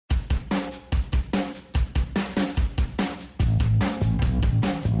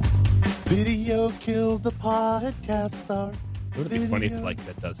Video killed the podcast star. Wouldn't it be funny if like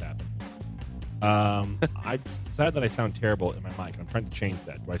that does happen? I decided that I sound terrible in my mic. I'm trying to change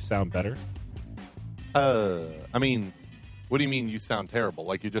that. Do I sound better? I mean, what do you mean you sound terrible?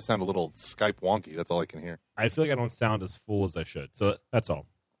 Like you just sound a little Skype wonky. That's all I can hear. I feel like I don't sound as full as I should. So that's all.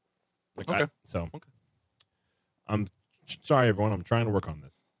 Like, Okay. I'm sorry, everyone. I'm trying to work on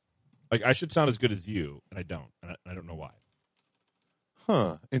this. Like I should sound as good as you, and I don't. And I don't know why.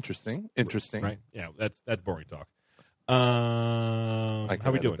 Huh. Interesting. Right? Yeah, that's boring talk. I can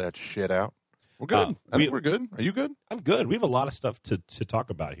how we edit doing? that shit out. We're good. I think we're good. Are you good? I'm good. We have a lot of stuff to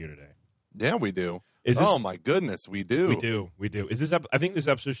talk about here today. Yeah, we do. Is this- oh my goodness, we do. We do. Is this? I think this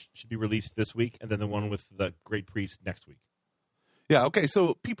episode should be released this week, and then the one with the great priest next week. Yeah. Okay.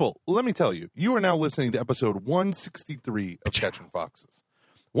 So, people, let me tell you, you are now listening to episode 163 of Catching Foxes.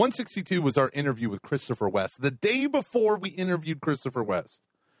 162 was our interview with Christopher West. The day before we interviewed Christopher West,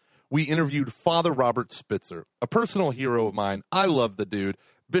 we interviewed Father Robert Spitzer, a personal hero of mine. I love the dude.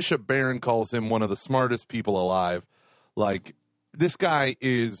 Bishop Barron calls him one of the smartest people alive. Like, this guy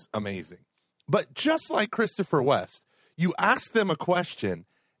is amazing. But just like Christopher West, you ask them a question,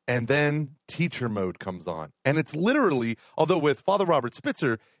 and then teacher mode comes on. And it's literally, although with Father Robert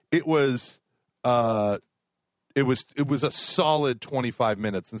Spitzer, it was a solid 25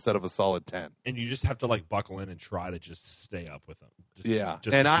 minutes instead of a solid 10. And you just have to like buckle in and try to just stay up with him.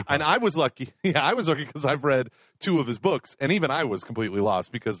 I was lucky. Yeah, I was lucky because I've read 2 of his books, and even I was completely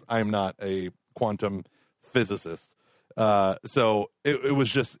lost because I am not a quantum physicist. So it was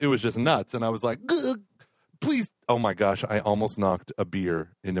just nuts, and I was like, please. Oh my gosh, I almost knocked a beer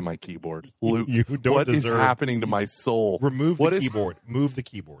into my keyboard. Luke, You don't what is deserve- happening to my soul? Remove What the is- keyboard. Move the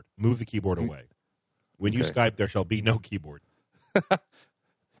keyboard. Move the keyboard away. When you Okay. Skype, there shall be no keyboard.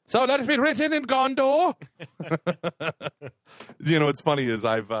 So let it be written in Gondor. You know, what's funny is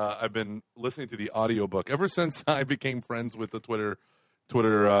I've been listening to the audiobook ever since I became friends with the Twitter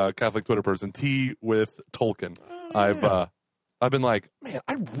Catholic Twitter person T with Tolkien. I've been like, man,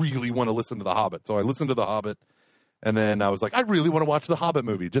 I really want to listen to The Hobbit. So I listened to The Hobbit, and then I was like, I really want to watch the Hobbit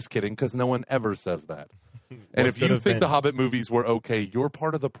movie. Just kidding, because no one ever says that. And if you think the Hobbit movies were okay, you're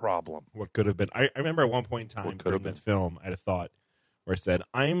part of the problem. What could have been? I remember at one point in time during that film, I had a thought where I said,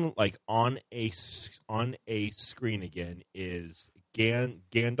 "I'm like on a screen again is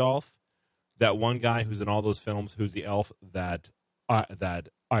Gandalf, that one guy who's in all those films, who's the elf that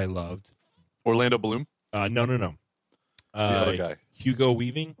I loved, Orlando Bloom, no, the other guy, Hugo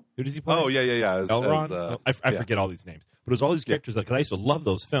Weaving. Who does he play? Oh yeah. Elrond. I forget all these names, but it was all these characters that, because I used to love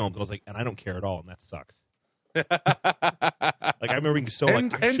those films, and I was like, and I don't care at all, and that sucks. Like I remember being so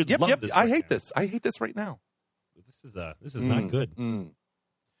I should love this. I hate this. I hate this right now. This is not good.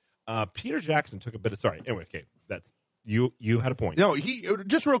 Peter Jackson took a bit of Anyway, okay, that's you had a point. No, he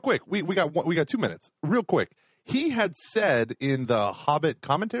just real quick. We got 2 minutes. Real quick. He had said in the Hobbit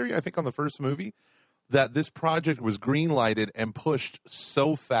commentary, I think on the first movie, that this project was greenlighted and pushed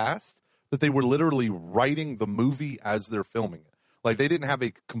so fast that they were literally writing the movie as they're filming it. Like they didn't have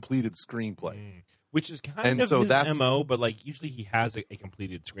a completed screenplay. Which is kind of his MO, but like usually he has a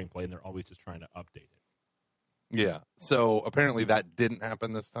completed screenplay, and they're always just trying to update it. Yeah. So apparently that didn't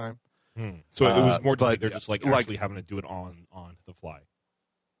happen this time. So it was more just like but they're just like actually having to do it on the fly.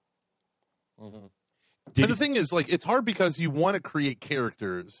 And the thing is, like, it's hard because you want to create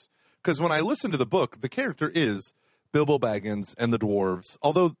characters. Because when I listen to the book, the character is Bilbo Baggins and the dwarves.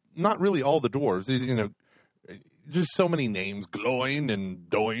 Although not really all the dwarves. You know, just so many names: Gloin and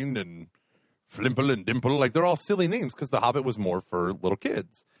Doin and Flimple and Dimple. Like they're all silly names because the Hobbit was more for little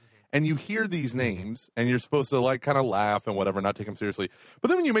kids. And you hear these names, and you're supposed to like kind of laugh and whatever, not take them seriously. But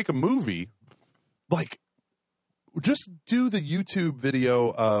then when you make a movie, like, just do the YouTube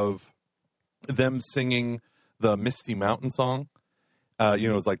video of them singing the Misty Mountain song.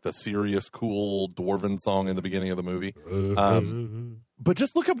 It's like the serious, cool dwarven song in the beginning of the movie. But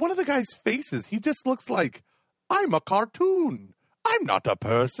just look at one of the guy's faces. He just looks like, I'm a cartoon. I'm not a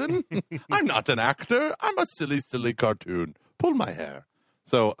person. I'm not an actor. I'm a silly, silly cartoon. Pull my hair.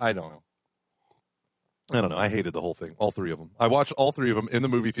 So I don't know. I hated the whole thing. All 3 of them. I watched all 3 of them in the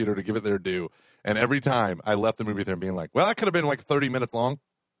movie theater to give it their due. And every time I left the movie theater being like, well, that could have been like 30 minutes long.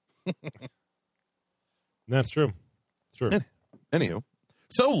 That's true. True. Anywho.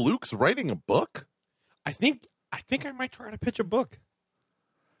 So Luke's writing a book? I think I might try to pitch a book.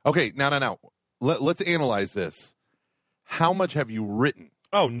 Okay, now. Let's analyze this. How much have you written?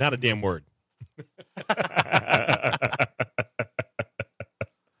 Oh, not a damn word.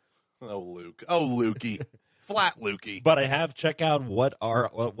 Oh, Lukey. Flat Lukey. But I have checked out what are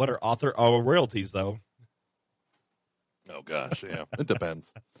author royalties though. Oh gosh, yeah. It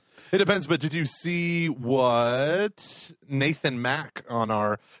depends. It depends, but did you see what Nathan Mack on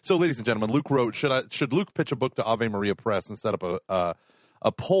our... So, ladies and gentlemen, Luke wrote, should Luke pitch a book to Ave Maria Press and set up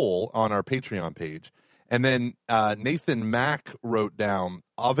a poll on our Patreon page? And then Nathan Mack wrote down,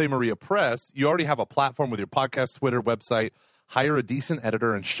 Ave Maria Press, you already have a platform with your podcast, Twitter, website. Hire a decent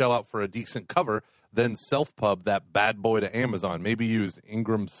editor and shell out for a decent cover. Then self-pub that bad boy to Amazon. Maybe use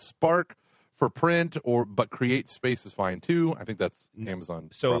Ingram Spark for print, but Create Space is fine too. I think that's Amazon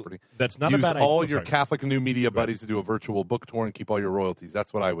property. That's not use a bad idea. all your Catholic and New Media buddies to do a virtual book tour and keep all your royalties.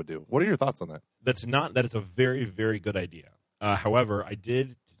 That's what I would do. What are your thoughts on that? That is a very, very good idea. However, I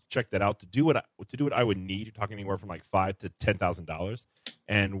did check that out to do what I would need. You're talking anywhere from like $5,000 to $10,000,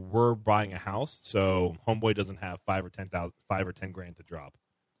 and we're buying a house, so Homeboy doesn't have $5,000 or $10,000 to drop.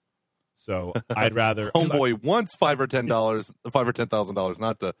 So I'd rather Homeboy wants $5,000 or $10,000,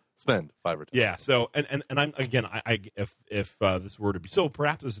 not to spend $5,000 or $10,000. Yeah. So and I'm again, if this were to be so,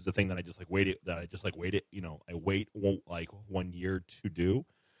 perhaps this is the thing that I just waited. You know, I wait like 1 year to do,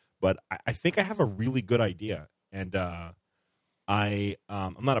 but I think I have a really good idea, and I'm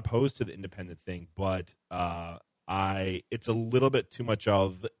not opposed to the independent thing, but it's a little bit too much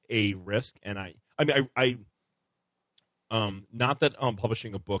of a risk, and not that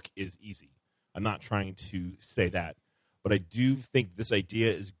publishing a book is easy. I'm not trying to say that, but I do think this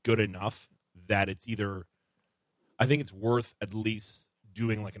idea is good enough that it's either, I think it's worth at least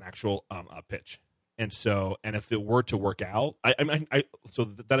doing like an actual pitch. And so, and if it were to work out, so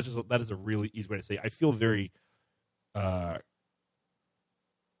that is a really easy way to say it. I feel very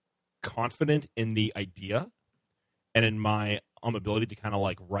confident in the idea and in my ability to kind of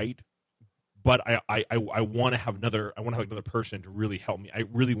like write, but I want to have another person to really help me. I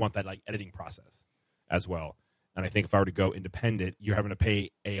really want that like editing process as well. And I think if I were to go independent, you're having to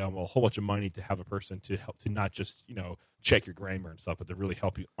pay a whole bunch of money to have a person to help, to not just, you know, check your grammar and stuff, but to really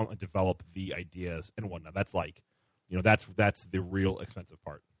help you develop the ideas and whatnot. That's like, you know, that's the real expensive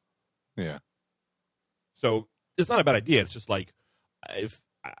part. Yeah. So it's not a bad idea. It's just like, I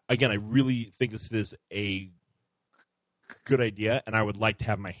really think this is a good idea, and I would like to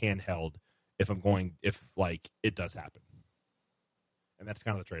have my hand held if like it does happen. And that's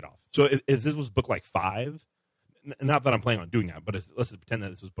kind of the trade-off. So if this was book like 5, not that I'm planning on doing that, but let's just pretend that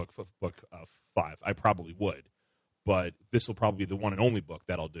this was book 5. I probably would, but this will probably be the one and only book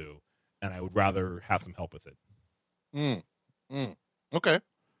that I'll do, and I would rather have some help with it.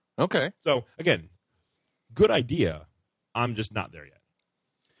 Okay. So again, good idea. I'm just not there yet.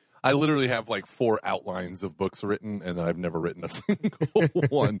 I literally have like 4 outlines of books written, and I've never written a single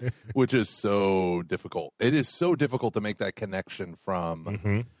one, which is so difficult. It is so difficult to make that connection from.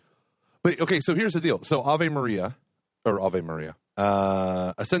 Mm-hmm. But okay, so here's the deal. So Ave Maria,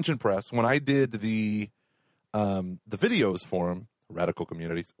 Ascension Press. When I did the videos for them, Radical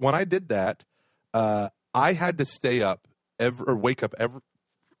Communities. When I did that, I had to stay up wake up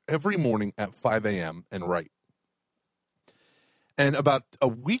every morning at 5 a.m. and write. And about a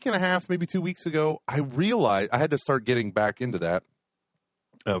week and a half, maybe 2 weeks ago, I realized I had to start getting back into that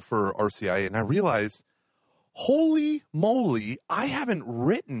for RCIA. And I realized, holy moly, I haven't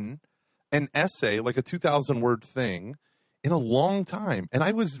written an essay, like a 2,000-word thing, in a long time. And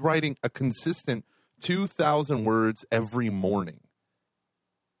I was writing a consistent 2,000 words every morning,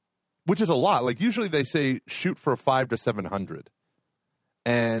 which is a lot. Like usually they say shoot for 500 to 700.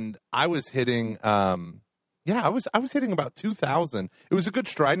 And I was hitting... I was hitting about 2,000. It was a good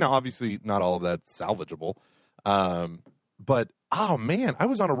stride. Now, obviously, not all of that's salvageable. But, oh, man, I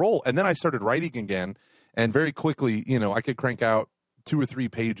was on a roll. And then I started writing again. And very quickly, you know, I could crank out 2 or 3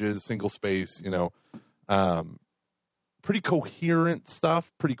 pages, single space, you know, pretty coherent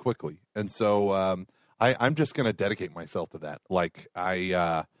stuff pretty quickly. And so I'm just going to dedicate myself to that. Like,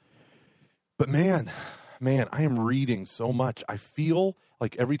 but man, I am reading so much. I feel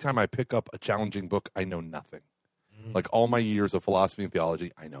like every time I pick up a challenging book, I know nothing. Like all my years of philosophy and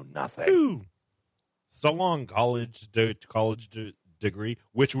theology, I know nothing. Ooh. So long, college degree,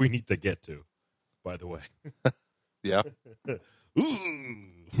 which we need to get to, by the way. Yeah.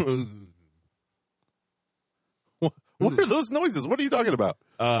 What are those noises? What are you talking about?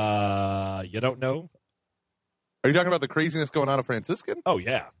 You don't know? Are you talking about the craziness going on at Franciscan? Oh,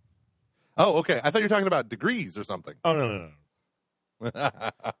 yeah. Oh, okay. I thought you were talking about degrees or something. Oh, no.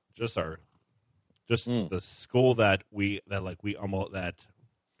 Just the school that we love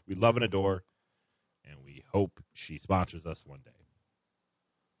and adore, and we hope she sponsors us one day.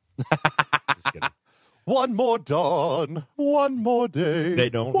 Just kidding. One more dawn, one more day.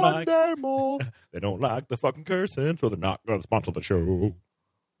 They don't one day more. They don't like the fucking cursing, so they're not going to sponsor the show.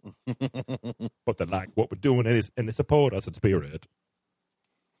 But they like what we're doing, and they support us in spirit.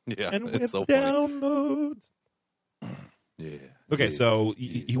 Yeah, and it's with so funny. downloads. Yeah. Okay, Yeah. so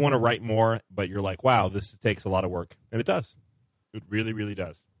you want to write more, but you're like, wow, this takes a lot of work. And it does. It really, really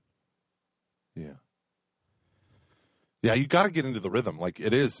does. Yeah. Yeah, you got to get into the rhythm. Like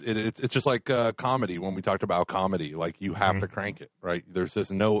it's just like comedy. When we talked about comedy, like you have to crank it, right? There's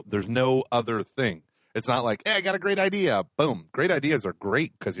no other thing. It's not like, hey, I got a great idea. Boom. Great ideas are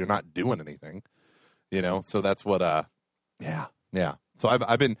great because you're not doing anything, So that's what. Yeah. So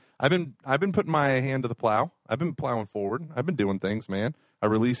I've been putting my hand to the plow. I've been plowing forward. I've been doing things, man. I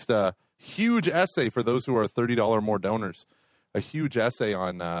released a huge essay for those who are $30 or more donors. A huge essay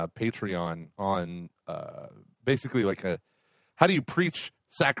on Patreon on basically like how do you preach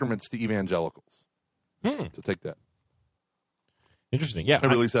sacraments to evangelicals? So take that. Interesting. Yeah, I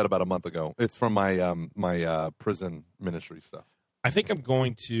released that about a month ago. It's from my my prison ministry stuff. I think I'm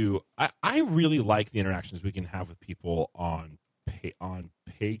going to. I really like the interactions we can have with people on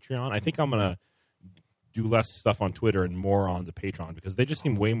Patreon. I think I'm gonna do less stuff on Twitter and more on the Patreon because they just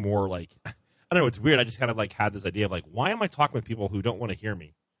seem way more like. I don't know. It's weird. I just kind of like had this idea of like, why am I talking with people who don't want to hear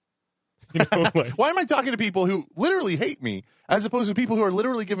me? Like, why am I talking to people who literally hate me as opposed to people who are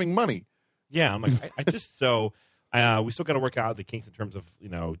literally giving money? Yeah, I'm like, I just so we still got to work out the kinks in terms of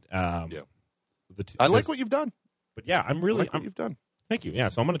I like what you've done. But yeah, I'm really what you've done. Thank you. Yeah,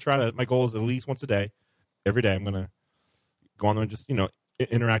 so I'm going to try to. My goal is at least once a day, every day. I'm going to go on there and just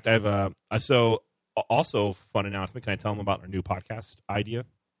interact. I have so also fun announcement. Can I tell them about our new podcast idea?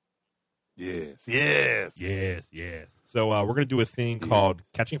 Yes. So we're going to do a thing called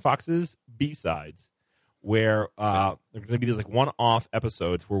Catching Foxes B-Sides, where there are going to be these like one-off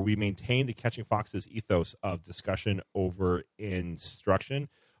episodes where we maintain the Catching Foxes ethos of discussion over instruction.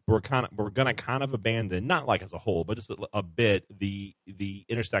 But we're going to kind of abandon, not like as a whole, but just a bit the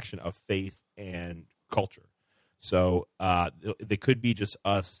intersection of faith and culture. So they could be just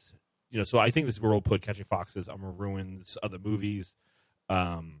us, So I think this is where we'll put Catching Foxes, Ruins, other movies.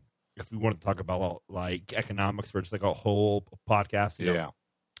 If we want to talk about like economics for just like a whole podcast, if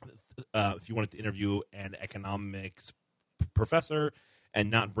you wanted to interview an economics professor and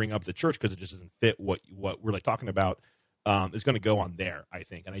not bring up the church because it just doesn't fit what we're like talking about, is going to go on there, I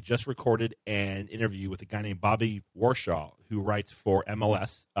think. And I just recorded an interview with a guy named Bobby Warshaw who writes for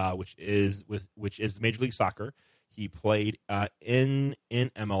MLS, which is Major League Soccer. He played in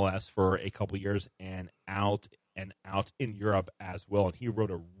MLS for a couple years and out in Europe as well. And he wrote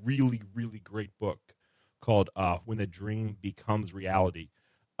a really, really great book called When the Dream Becomes Reality.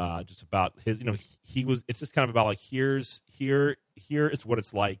 Just about his, it's just kind of about like, here is what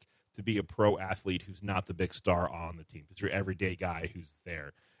it's like to be a pro athlete who's not the big star on the team. It's your everyday guy who's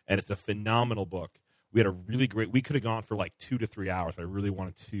there. And it's a phenomenal book. We had we could have gone for like 2 to 3 hours, but I really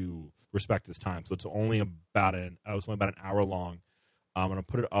wanted to respect his time. So it's only about an hour long. I'm going to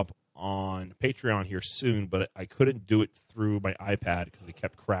put it up on Patreon here soon, but I couldn't do it through my iPad because it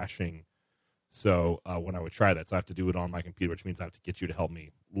kept crashing. So when I would try that, so I have to do it on my computer, which means I have to get you to help me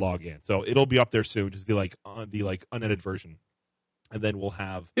log in. So it'll be up there soon, just the unedited version, and then we'll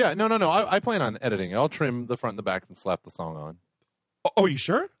have. Yeah, no. I plan on editing it. I'll trim the front and the back and slap the song on. Oh, are you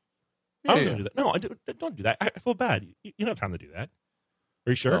sure? Yeah, I'm going to do that. No, don't do that. I feel bad. You don't have time to do that.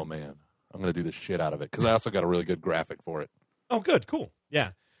 Are you sure? Oh man, I'm going to do the shit out of it because I also got a really good graphic for it. Oh, good, cool,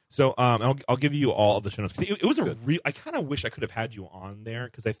 yeah. So I'll give you all of the show notes. It was a real. I kind of wish I could have had you on there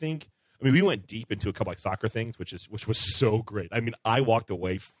because I think. I mean, we went deep into a couple like soccer things, which was so great. I mean, I walked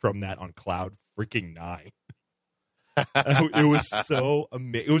away from that on cloud freaking 9. It was so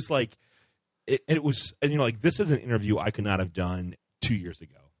amazing. It was like it was, and like this is an interview I could not have done 2 years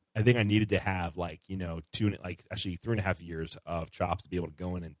ago. I think I needed to have 3.5 years of chops to be able to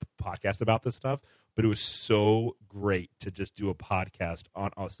go in and podcast about this stuff. But it was so great to just do a podcast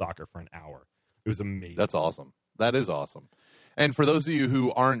on soccer for an hour. It was amazing. That's awesome. That is awesome. And for those of you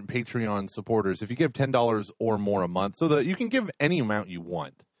who aren't Patreon supporters, if you give $10 or more a month, so that you can give any amount you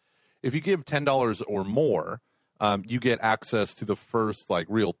want. If you give $10 or more, you get access to the first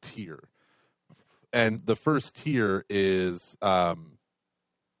real tier. And the first tier is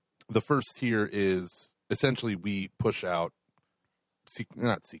essentially we push out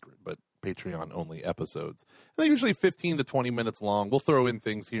not secret, but Patreon only episodes. And they're usually 15 to 20 minutes long. We'll throw in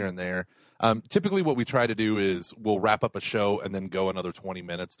things here and there. Typically what we try to do is we'll wrap up a show and then go another 20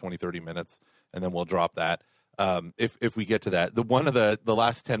 minutes, 30 minutes, and then we'll drop that. If we get to that. One of the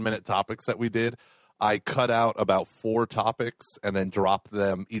last 10-minute topics that we did, I cut out about 4 topics and then dropped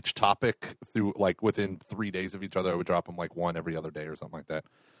them each topic through within 3 days of each other. I would drop them one every other day or something like that.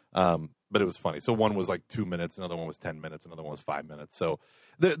 But it was funny. So one was like 2 minutes, another one was 10 minutes, another one was 5 minutes. So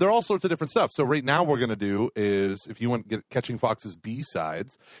there are all sorts of different stuff. So right now, what we're going to do is, if you want to get Catching Fox's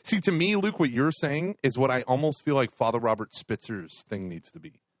B-sides, see, to me, Luke, what you're saying is what I almost feel like Father Robert Spitzer's thing needs to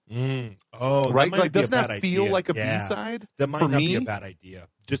be. Oh, right? Like, doesn't that feel like a B-side? That might not be a bad idea.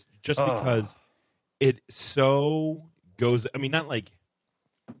 Just because it so goes. I mean, not like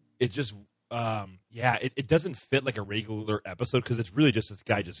it just. It doesn't fit like a regular episode because it's really just this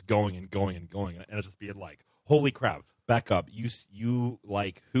guy just going and going and going, and it's just being like, "Holy crap! Back up! You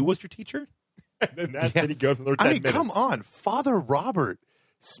like who was your teacher?" And then he goes another 10 minutes. Come on, Father Robert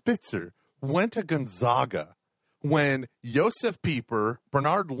Spitzer went to Gonzaga when Josef Pieper,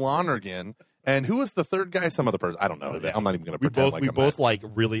 Bernard Lonergan, and who was the third guy? Some other person. I don't know. Yeah. I'm not even going to pretend we both like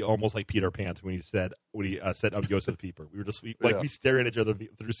really almost like Peter Pan when he said Josef Pieper. We were just we stared at each other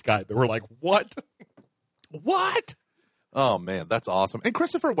through Skype, and we're like, "What? What?" Oh man, that's awesome. And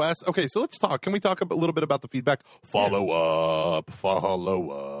Christopher West. Okay, so let's talk. Can we talk a little bit about the feedback? Follow up.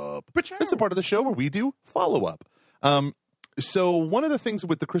 This is a part of the show where we do follow up. So one of the things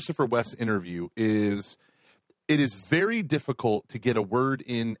with the Christopher West interview is it is very difficult to get a word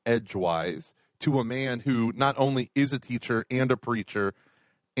in edgewise to a man who not only is a teacher and a preacher,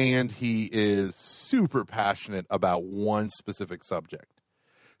 and he is super passionate about one specific subject.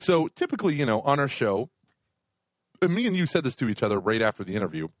 So typically, on our show, and me and you said this to each other right after the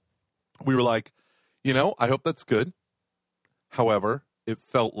interview, we were like, I hope that's good. However, it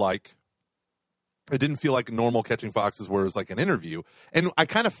didn't feel like normal Catching Foxes where it was like an interview. And I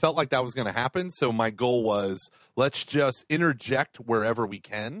kind of felt like that was going to happen. So my goal was, let's just interject wherever we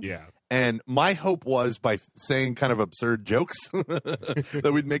can. Yeah. And my hope was by saying kind of absurd jokes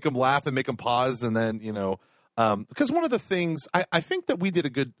that we'd make them laugh and make them pause. And then, because one of the things, I think that we did a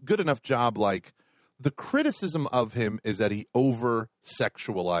good enough job, like the criticism of him is that he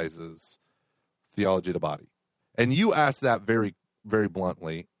over-sexualizes theology of the body. And you asked that very, very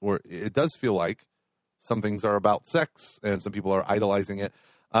bluntly, or it does feel like some things are about sex and some people are idolizing it.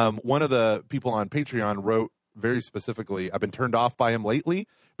 One of the people on Patreon wrote very specifically, I've been turned off by him lately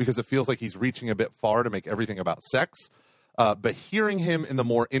because it feels like he's reaching a bit far to make everything about sex. But hearing him in the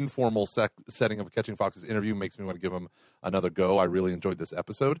more informal setting of a Catching Foxes interview makes me want to give him another go. I really enjoyed this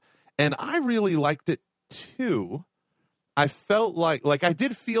episode. And I really liked it too. I felt like I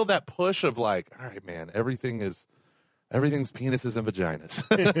did feel that push of like, all right, man, everything's penises and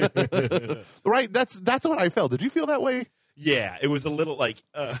vaginas. Right? That's what I felt. Did you feel that way? Yeah, it was a little like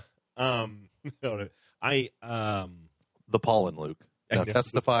the pollen, Luke. Now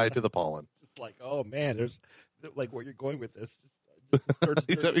testify to the pollen. It's like, oh man, there's like where you're going with this.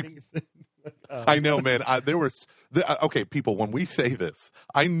 I know, man. Okay, people, when we say this,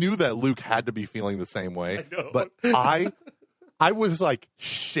 I knew that Luke had to be feeling the same way. I know. But I was like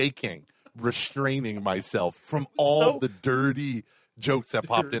shaking, restraining myself from all the dirty jokes that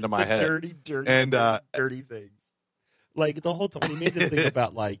popped into my head. Dirty things. Like the whole time when he made this thing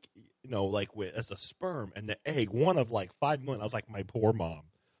about like, as a sperm and the egg, one of like 5 million. I was like, my poor mom.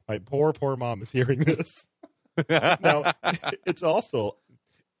 My poor mom is hearing this. Now, it's also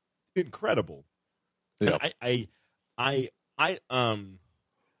incredible. Yeah. I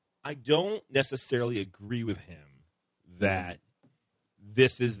don't necessarily agree with him that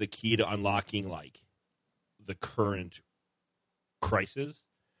this is the key to unlocking like the current crisis,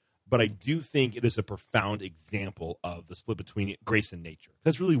 but I do think it is a profound example of the split between grace and nature.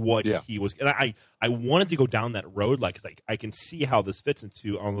 That's really what he was. And I wanted to go down that road, like, cause I can see how this fits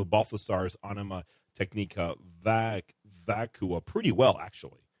into the Balthasar's Anima Technica Vacua pretty well,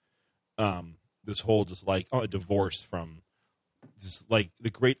 actually. This whole just like a divorce from, just like the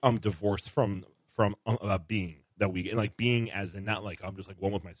great divorce from being that we, and like being as in not like I'm just like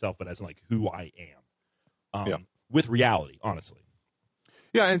one with myself, but as in like who I am, with reality, honestly.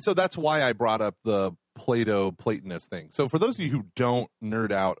 Yeah, and so that's why I brought up the Platonist thing. So for those of you who don't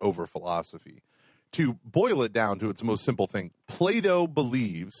nerd out over philosophy, to boil it down to its most simple thing, Plato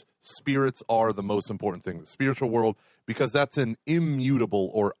believes spirits are the most important thing in the spiritual world because that's an immutable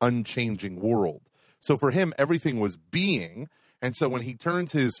or unchanging world. So for him, everything was being. And so when he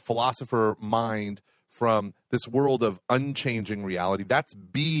turns his philosopher mind from this world of unchanging reality, that's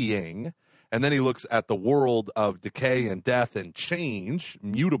being. And then he looks at the world of decay and death and change,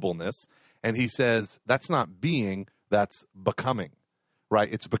 mutableness, and he says, that's not being, that's becoming,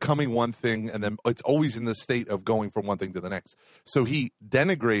 right? It's becoming one thing, and then it's always in the state of going from one thing to the next. So he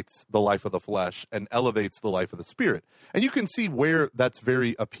denigrates the life of the flesh and elevates the life of the spirit. And you can see where that's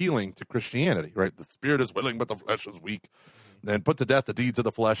very appealing to Christianity, right? The spirit is willing, but the flesh is weak. And put to death the deeds of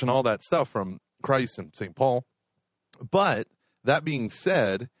the flesh and all that stuff from Christ and St. Paul. But that being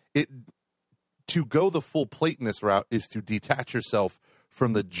said, to go the full Platonist route is to detach yourself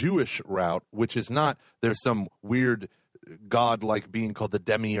from the Jewish route, which is not there's some weird god-like being called the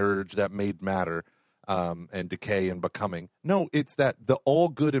demiurge that made matter and decay and becoming. No, it's that the all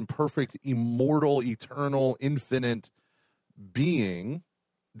good and perfect, immortal, eternal, infinite being,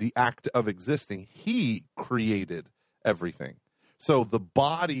 the act of existing, he created everything. So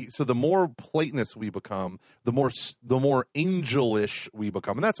the more Platonist we become, the more angelish we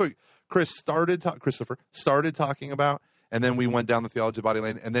become, and that's what Christopher started talking about. And then we went down the theology of the body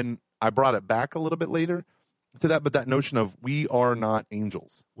lane, and then I brought it back a little bit later to that. But that notion of we are not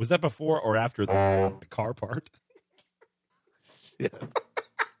angels. Was that before or after the car part? Yeah,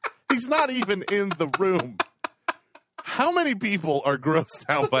 he's not even in the room. How many people are grossed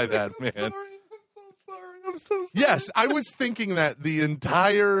out by that, man? I'm so sorry. Yes, I was thinking that the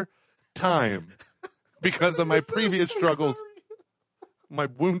entire time because of my previous struggles, my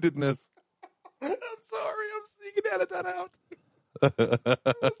woundedness. I'm sorry. I'm sneaking edit that out.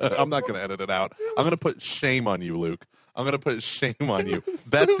 I'm not going to edit it out. I'm going to put shame on you, Luke. I'm going to put shame on you.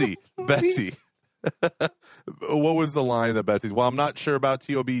 Betsy. What was the line that Betsy's? Well, I'm not sure about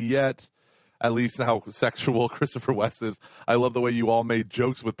TOB yet. At least how sexual Christopher West is. I love the way you all made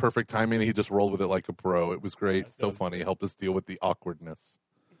jokes with perfect timing. And he just rolled with it like a pro. It was great. That's so funny. Helped us deal with the awkwardness.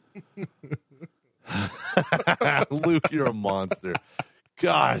 Luke, you're a monster.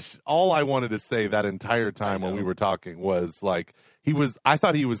 Gosh, all I wanted to say that entire time when we were talking was like, I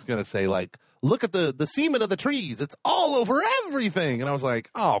thought he was going to say like, look at the semen of the trees. It's all over everything. And I was like,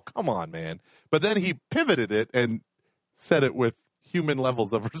 oh, come on, man. But then he pivoted it and said it with human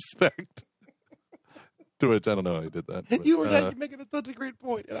levels of respect. To which I don't know how he did that. But, you were making such a great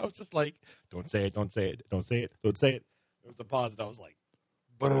point. And I was just like, don't say it, don't say it, don't say it, don't say it. There was a pause and I was like,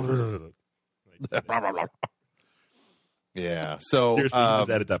 yeah. So seriously, just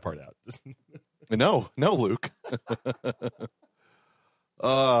edit that part out. No, Luke.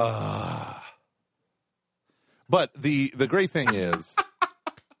 But the great thing is,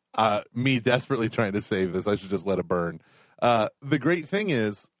 me desperately trying to save this. I should just let it burn. The great thing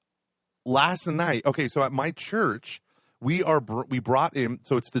is, last night. Okay, so at my church, we brought in.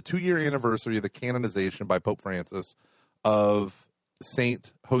 So it's the 2-year anniversary of the canonization by Pope Francis of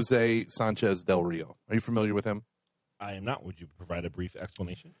Saint Jose Sanchez del Rio. Are you familiar with him? I am not. Would you provide a brief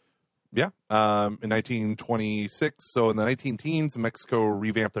explanation? Yeah. In 1926, so in the 19-teens, Mexico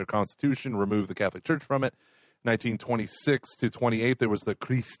revamped their constitution, removed the Catholic Church from it. 1926 to 28, there was the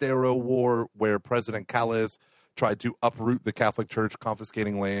Cristero War, where President Calles tried to uproot the Catholic Church,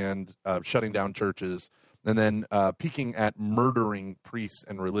 confiscating land, shutting down churches, and then peaking at murdering priests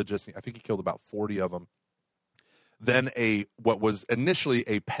and religious. I think he killed about 40 of them. Then what was initially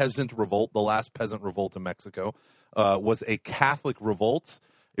a peasant revolt, the last peasant revolt in Mexico, was a Catholic revolt.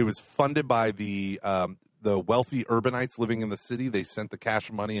 It was funded by the wealthy urbanites living in the city. They sent the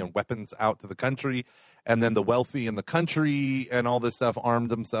cash money and weapons out to the country. And then the wealthy in the country and all this stuff armed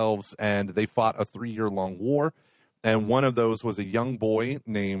themselves, and they fought a 3-year-long war. And one of those was a young boy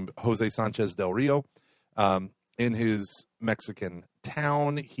named Jose Sanchez del Rio. In his Mexican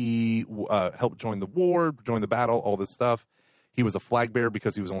town, he helped join the war, join the battle, all this stuff. He was a flag bearer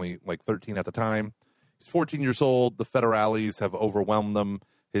because he was only like 13 at the time. He's 14 years old. The federales have overwhelmed them.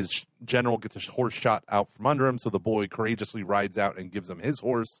 His general gets his horse shot out from under him, so the boy courageously rides out and gives him his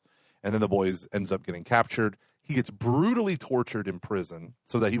horse. And then the boy ends up getting captured. He gets brutally tortured in prison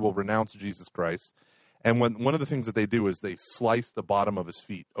so that he will renounce Jesus Christ. And one of the things that they do is they slice the bottom of his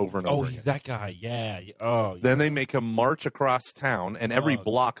feet over and over again. He's that guy. Yeah. Oh, Then they make him march across town, and every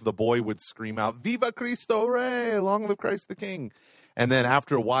block the boy would scream out, "Viva Cristo Rey! Long live Christ the King!" And then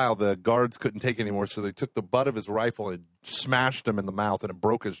after a while, the guards couldn't take it anymore, so they took the butt of his rifle and smashed him in the mouth, and it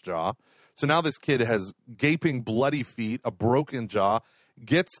broke his jaw. So now this kid has gaping, bloody feet, a broken jaw,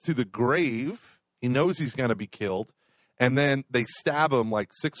 gets to the grave. He knows he's going to be killed. And then they stab him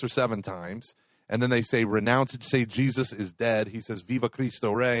like 6 or 7 times. And then they say, say Jesus is dead. He says, "Viva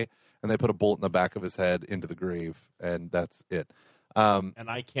Cristo Rey." And they put a bullet in the back of his head into the grave. And that's it. And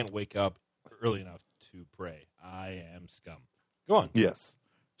I can't wake up early enough to pray. I am scum. Go on. Yes.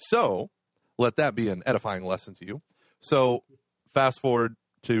 So let that be an edifying lesson to you. So fast forward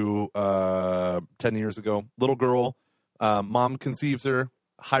to 10 years ago, little girl, mom conceives her,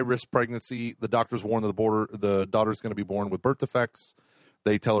 high-risk pregnancy. The doctors warn the daughter's going to be born with birth defects.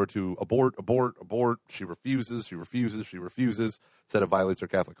 They tell her to abort. She refuses. Said it violates her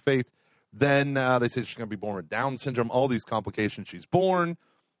Catholic faith. Then they say she's going to be born with Down syndrome, all these complications. She's born,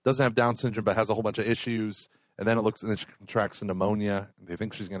 doesn't have Down syndrome, but has a whole bunch of issues. And then then she contracts pneumonia. They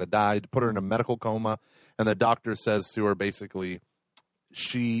think she's going to die. Put her in a medical coma. And the doctor says to her, basically,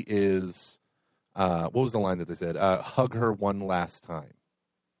 she is, what was the line that they said? Hug her one last time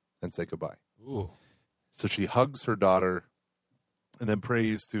and say goodbye. Ooh. So she hugs her daughter and then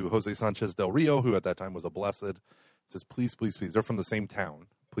prays to Jose Sanchez del Rio, who at that time was a blessed. Says, please, please, please. They're from the same town.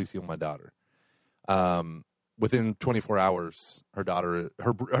 Please heal my daughter. Within 24 hours, her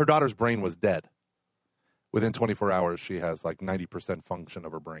daughter's brain was dead. Within 24 hours, she has like 90% function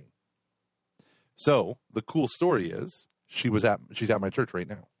of her brain. So the cool story is she's at my church right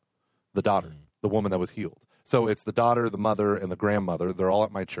now. The daughter, the woman that was healed. So it's the daughter, the mother, and the grandmother. They're all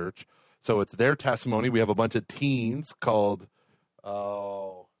at my church. So it's their testimony. We have a bunch of teens called,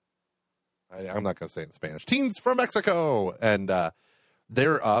 I'm not going to say it in Spanish, Teens from Mexico. And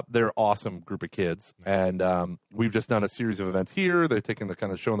they're up. They're an awesome group of kids. And we've just done a series of events here. They're taking the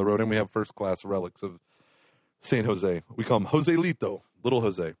kind of show on the road. And we have first-class relics of St. Jose. We call him Joselito, little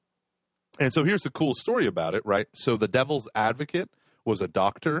Jose. And so here's the cool story about it, right? So the devil's advocate was a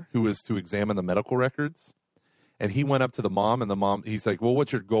doctor who was to examine the medical records. And he went up to the mom, and the mom, he's like, well,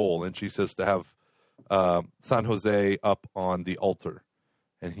 what's your goal? And she says to have San Jose up on the altar.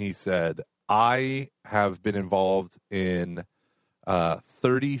 And he said, I have been involved in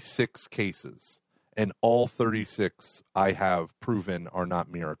 36 cases, and all 36 I have proven are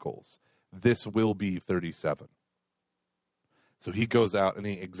not miracles. This will be 37. So he goes out and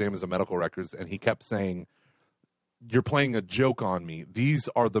he examines the medical records, and he kept saying, you're playing a joke on me. These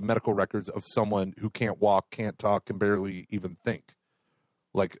are the medical records of someone who can't walk, can't talk, can barely even think.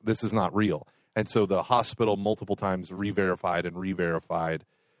 Like, this is not real. And so the hospital multiple times re-verified. And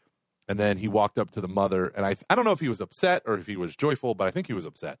then he walked up to the mother, and I don't know if he was upset or if he was joyful, but I think he was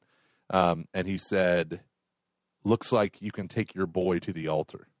upset. And he said, looks like you can take your boy to the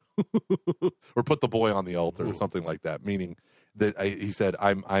altar. Or put the boy on the altar. Ooh. Or something like that, meaning that he said,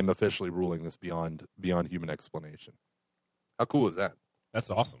 I'm officially ruling this beyond human explanation. How cool is that? That's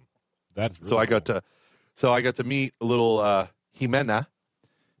awesome. That's really so I got to meet a little Jimena,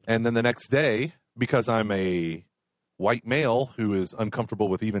 and then the next day, because I'm a white male who is uncomfortable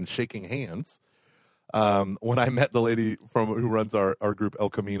with even shaking hands, when I met the lady who runs our group El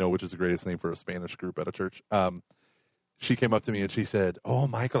Camino, which is the greatest name for a Spanish group at a church, she came up to me and she said, oh,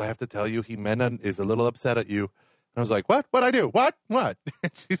 Michael, I have to tell you, Jimena is a little upset at you. And I was like, what? What'd I do? What? And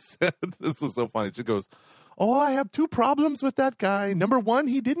she said, this was so funny. She goes, oh, I have two problems with that guy. Number one,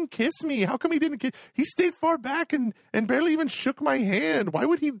 he didn't kiss me. How come he didn't kiss? He stayed far back and barely even shook my hand. Why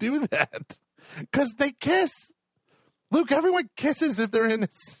would he do that? Because they kiss. Luke, everyone kisses if they're in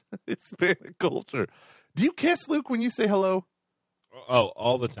Hispanic culture. Do you kiss, Luke, when you say hello? Oh,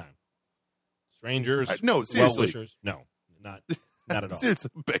 all the time. Strangers? No, seriously. Well-wishers? No, not at all.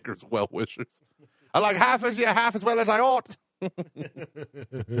 Seriously, beggars, well-wishers. I like half as well as I ought.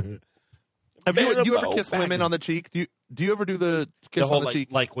 Have you ever kissed women on the cheek? Do you ever do the kiss on the cheek?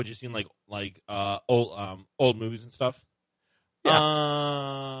 Like what you seen like old movies and stuff?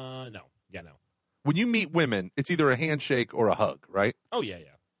 Yeah. No. Yeah, no. When you meet women, it's either a handshake or a hug, right? Oh yeah.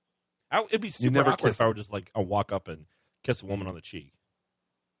 It'd be super awkward if I were just like, I'll walk up and kiss a woman on the cheek.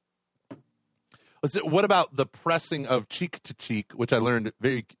 What about the pressing of cheek to cheek, which I learned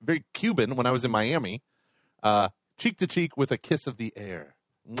very, very Cuban when I was in Miami? Cheek to cheek with a kiss of the air.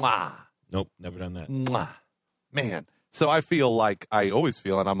 Mwah. Nope, never done that. Mwah. Man. So I feel like I always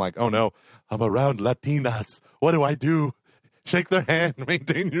feel, and I'm like, oh no, I'm around Latinas. What do I do? Shake their hand,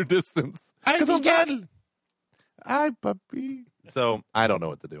 maintain your distance. Because I'm dead. Hi, puppy. So I don't know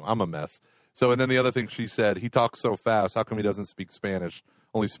what to do. I'm a mess. So, and then the other thing she said, he talks so fast. How come he doesn't speak Spanish?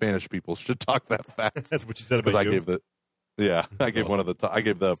 Only Spanish people should talk that fast. That's what you said about you. I gave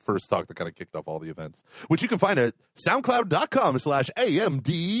the first talk that kind of kicked off all the events, which you can find at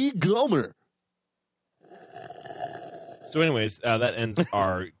soundcloud.com/AMDGlomer. So anyways, that ends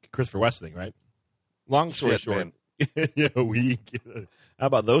our Christopher West thing, right? Long story short. Yeah, how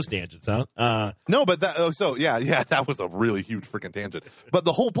about those tangents, huh? No, but that was a really huge freaking tangent. But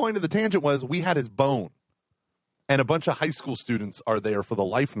the whole point of the tangent was we had his bone. And a bunch of high school students are there for the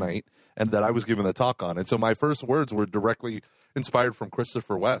Life Night, and that I was giving the talk on. And so my first words were directly inspired from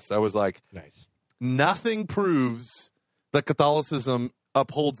Christopher West. I was like, nice. Nothing proves that Catholicism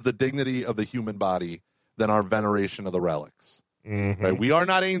upholds the dignity of the human body than our veneration of the relics. Mm-hmm. Right? We are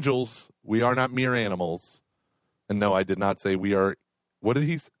not angels. We are not mere animals. And no, I did not say we are. What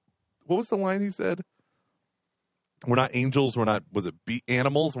was the line he said? We're not angels. We're not,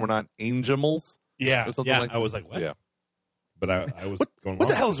 animals? We're not angemals? Yeah, yeah. Like I was like, what? Yeah. But I was going, what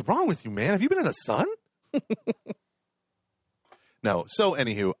the hell is wrong with you, man? Have you been in the sun? No. So,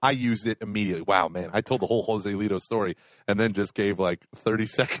 anywho, I used it immediately. Wow, man. I told the whole Joselito story and then just gave like 30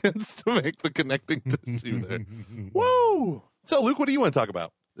 seconds to make the connecting tissue there. Woo! So, Luke, what do you want to talk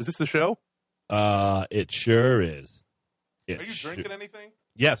about? Is this the show? It sure is. Are you drinking anything?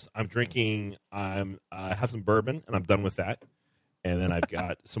 Yes, I'm drinking. I have some bourbon, and I'm done with that. And then I've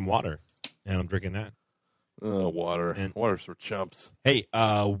got some water, and I'm drinking that. Oh, water. And water's for chumps. Hey,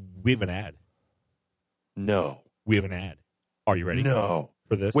 we have an ad. No. We have an ad. Are you ready? No.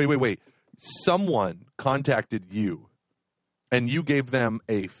 For this? Wait. Someone contacted you, and you gave them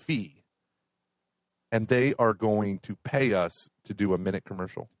a fee, and they are going to pay us to do a minute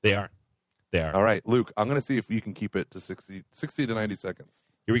commercial. They are. All right, Luke, I'm going to see if you can keep it to 60 to 90 seconds.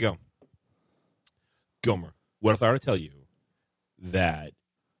 Here we go. Gomer, what if I were to tell you that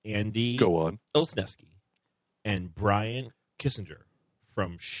Andy Ilsnesky and Brian Kissinger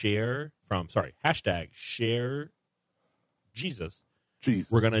from hashtag Share Jesus,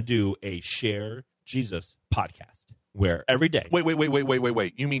 we're going to do a Share Jesus podcast where every day.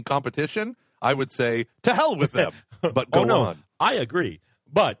 Wait. You mean competition? I would say to hell with them. But go on. I agree.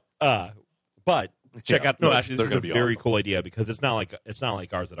 But check out. No, actually, this is a very cool idea because it's not like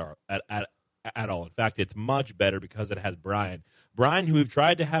ours at all. In fact, it's much better because it has Brian, who we've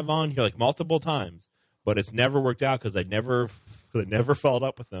tried to have on here like multiple times, but it's never worked out because I never followed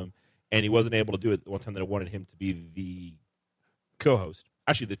up with him, and he wasn't able to do it one time that I wanted him to be the co-host.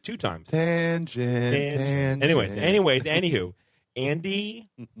 Actually, the 2 times. Tangent. Anyways, anywho, Andy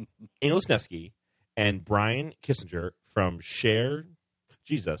Ilsnesky and Brian Kissinger from Share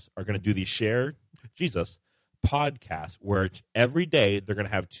Jesus are going to do the Share Jesus podcast where every day they're going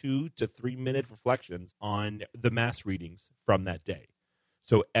to have 2 to 3 minute reflections on the mass readings from that day.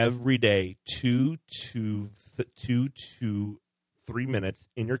 So every day, 2 to 3 minutes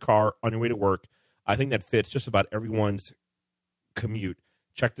in your car on your way to work. I think that fits just about everyone's commute.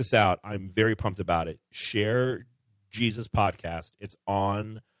 Check this out. I'm very pumped about it. Share Jesus podcast. It's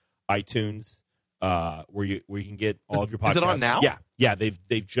on iTunes. Where you can get all of your podcasts. Is it on now? Yeah. They've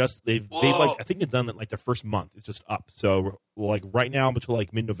like I think they've done it like their first month. It's just up. So like right now until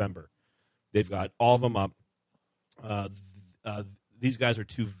like mid-November, they've got all of them up. These guys are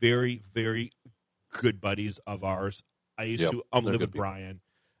 2 very, very good buddies of ours. I used to live with Brian.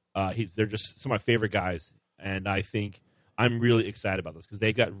 They're just some of my favorite guys, and I think I'm really excited about this because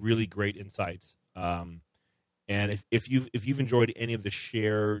they got really great insights. And if you've enjoyed any of the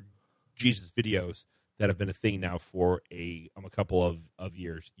Share Jesus videos that have been a thing now for a couple of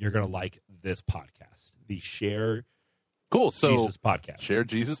years, you're going to like this podcast, the Share Jesus podcast. Share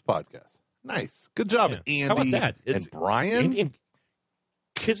Jesus podcast. Nice. Good job, Andy. How about that? And Brian. Andy and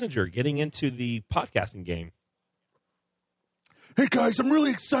Kissinger getting into the podcasting game. Hey, guys, I'm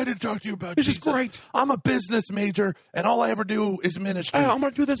really excited to talk to you about Jesus. This is great. I'm a business major, and all I ever do is ministry. Hey, I'm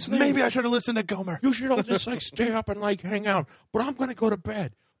going to do this thing. Maybe I should have listened to Gomer. You should all just like stay up and like hang out, but I'm going to go to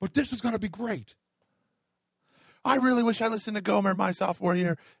bed. But this is going to be great. I really wish I listened to Gomer my sophomore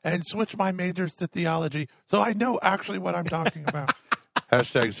year and switched my majors to theology so I know actually what I'm talking about.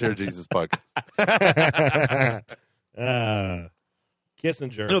 Hashtag Share Jesus podcast.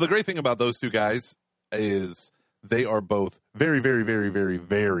 Kissinger. No, the great thing about those 2 guys is they are both very, very, very, very,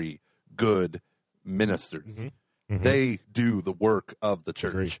 very good ministers. Mm-hmm. They do the work of the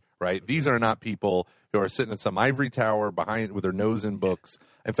church, right? These are not people who are sitting in some ivory tower behind with their nose in books.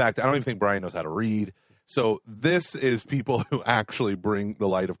 In fact, I don't even think Brian knows how to read. So this is people who actually bring the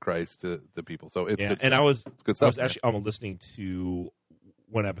light of Christ to people. So it's good and stuff. It's good stuff. I was actually listening to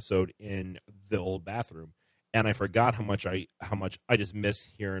one episode in the old bathroom, and I forgot how much I just miss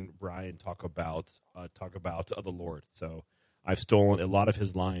hearing Brian talk about the Lord. So I've stolen a lot of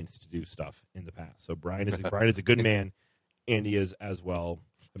his lines to do stuff in the past. So Brian is a good man. Andy is as well.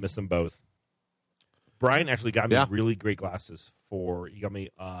 I miss them both. Brian actually got me really great glasses he got me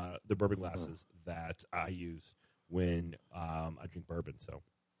the bourbon glasses that I use when I drink bourbon. So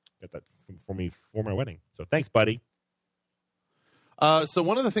got that for me for my wedding. So thanks, buddy. So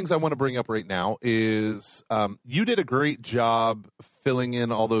one of the things I want to bring up right now is you did a great job filling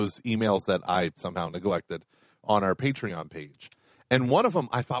in all those emails that I somehow neglected on our Patreon page. And one of them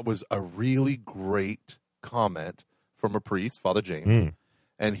I thought was a really great comment from a priest, Father James.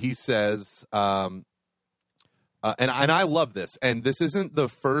 And he says, and I love this, and this isn't the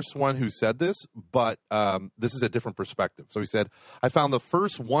first one who said this, but this is a different perspective. So he said, I found the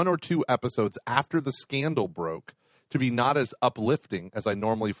first 1 or 2 episodes after the scandal broke to be not as uplifting as I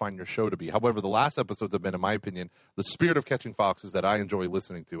normally find your show to be. However, the last episodes have been, in my opinion, the spirit of catching foxes that I enjoy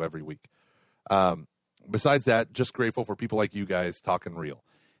listening to every week. Besides that, just grateful for people like you guys talking real.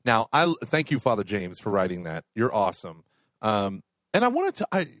 Now, I thank you, Father James, for writing that. You're awesome. And I wanted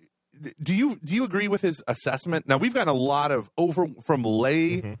to... Do you agree with his assessment? Now, we've gotten a lot of from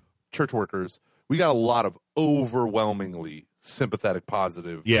lay church workers. We got a lot of overwhelmingly sympathetic,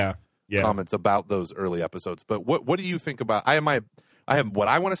 positive Yeah. comments about those early episodes. But what do you think about? I have what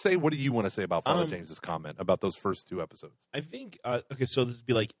I want to say. What do you want to say about Father James's comment about those first 2 episodes? I think okay, so this would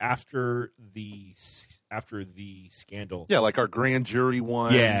be like after the scandal. Yeah, like our grand jury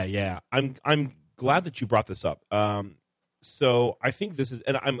one. Yeah. I'm glad that you brought this up. So I think this is,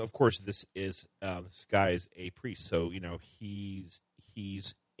 and this guy is a priest, so he's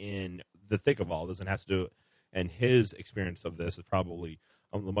in the thick of all this and has to do it, and his experience of this is probably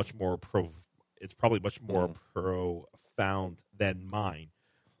much more profound than mine.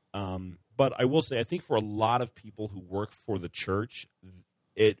 But I will say, I think for a lot of people who work for the church,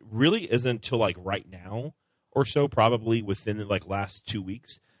 it really isn't until like right now or so, probably within like last 2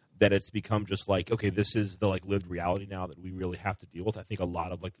 weeks, that it's become just like, okay, this is the like lived reality now that we really have to deal with. I think a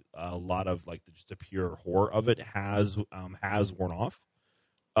lot of just the pure horror of it has worn off.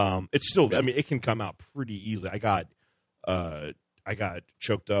 It's still, I mean, it can come out pretty easily. I got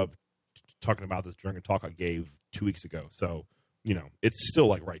choked up talking about this during a talk I gave 2 weeks ago. So, it's still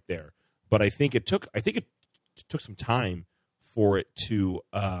like right there. But I think it took some time for it to,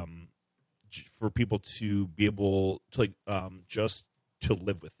 for people to be able to like, just to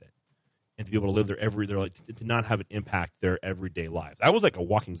live with it and to be able to live to not have it impact their everyday lives. I was like a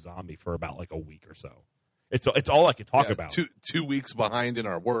walking zombie for about like a week or so. It's all I could talk about. 2 weeks behind in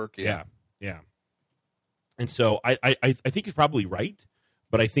our work. Yeah. And so I think he's probably right,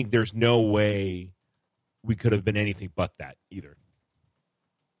 but I think there's no way we could have been anything but that either.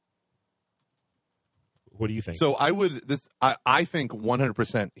 What do you think? So I think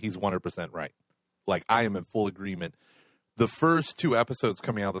 100% he's 100% right. Like, I am in full agreement. The first 2 episodes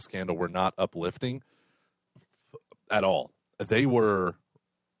coming out of the scandal were not uplifting at all. They were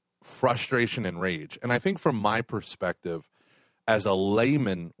frustration and rage. And I think from my perspective, as a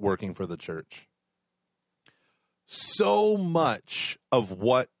layman working for the church, so much of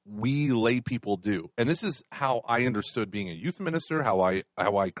what we lay people do, and this is how I understood being a youth minister, how I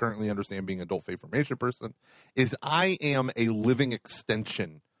currently understand being an adult faith formation person, is I am a living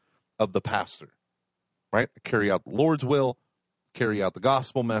extension of the pastor, right? I carry out the Lord's will, carry out the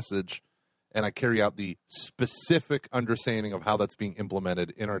gospel message, and I carry out the specific understanding of how that's being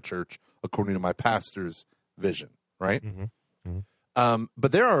implemented in our church according to my pastor's vision, right? Mm-hmm. Mm-hmm.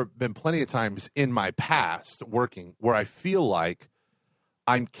 But there have been plenty of times in my past working where I feel like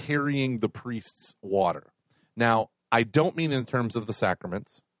I'm carrying the priest's water. Now, I don't mean in terms of the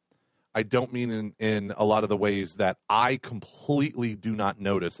sacraments. I don't mean in a lot of the ways that I completely do not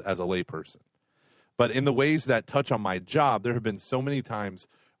notice as a layperson. But in the ways that touch on my job, there have been so many times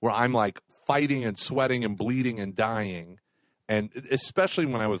where I'm like fighting and sweating and bleeding and dying. And especially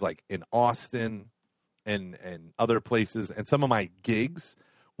when I was like in Austin and other places and some of my gigs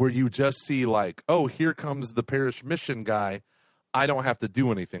where you just see like, oh, here comes the parish mission guy. I don't have to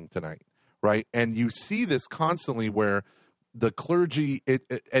do anything tonight, right? And you see this constantly where the clergy,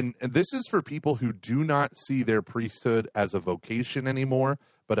 and this is for people who do not see their priesthood as a vocation anymore,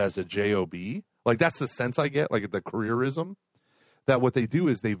 but as a job. Like, that's the sense I get, like the careerism, that what they do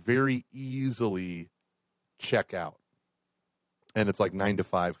is they very easily check out. And it's like 9 to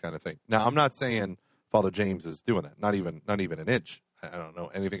 5 kind of thing. Now, I'm not saying Father James is doing that. Not even an inch. I don't know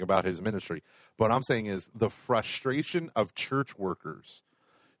anything about his ministry. But what I'm saying is the frustration of church workers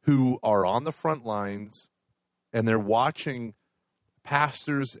who are on the front lines and they're watching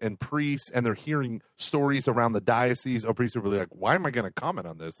pastors and priests and they're hearing stories around the diocese of priests who are really like, why am I going to comment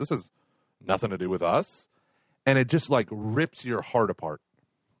on this? This has nothing to do with us. And it just like rips your heart apart.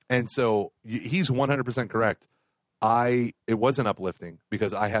 And so he's 100% correct. It wasn't uplifting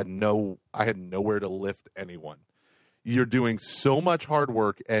because I had nowhere to lift anyone. You're doing so much hard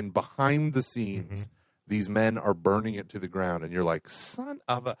work, and behind the scenes, these men are burning it to the ground, and you're like, son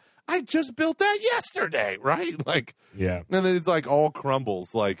of a, I just built that yesterday, right? Like, yeah. And then it's like all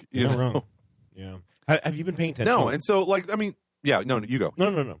crumbles, like, you know. Wrong. Yeah. Have you been paying attention? No, and so, like, I mean, yeah, no, you go.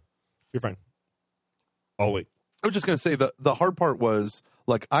 No. You're fine. I'll wait. I was just going to say the hard part was,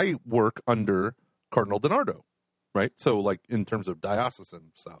 like, I work under Cardinal DiNardo, right? So, like, in terms of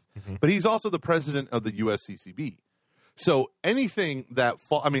diocesan stuff. But he's also the president of the USCCB. So anything that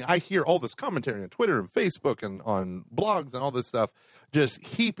I hear all this commentary on Twitter and Facebook and on blogs and all this stuff, just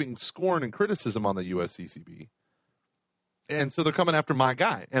heaping scorn and criticism on the USCCB. And so they're coming after my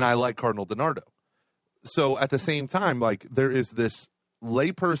guy, and I like Cardinal DiNardo. So at the same time, like, there is this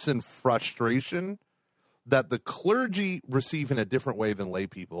layperson frustration that the clergy receive in a different way than lay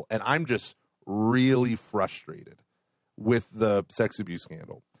people. And I'm just really frustrated with the sex abuse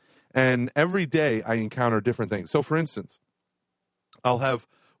scandal. And every day I encounter different things. So, for instance, I'll have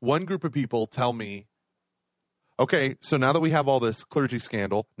one group of people tell me, okay, so now that we have all this clergy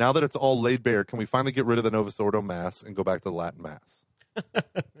scandal, now that it's all laid bare, can we finally get rid of the Novus Ordo Mass and go back to the Latin Mass?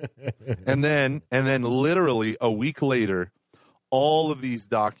 and then literally a week later, all of these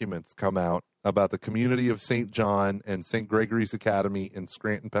documents come out about the community of St. John and St. Gregory's Academy in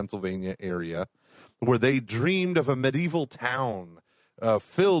Scranton, Pennsylvania area, where they dreamed of a medieval town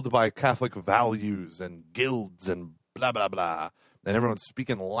filled by Catholic values and guilds and blah, blah, blah. And everyone's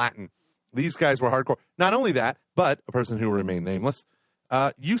speaking Latin. These guys were hardcore. Not only that, but a person who remained nameless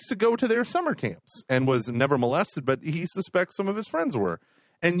used to go to their summer camps and was never molested, but he suspects some of his friends were.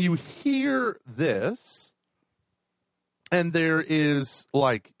 And you hear this, and there is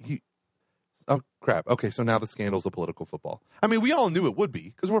like, oh, crap. Okay, so now the scandal's a political football. I mean, we all knew it would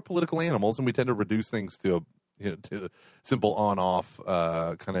be because we're political animals, and we tend to reduce things to to simple on-off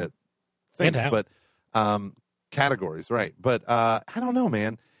kind of things. But categories, right. But I don't know,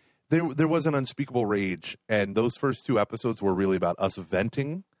 man. There was an unspeakable rage, and those first 2 episodes were really about us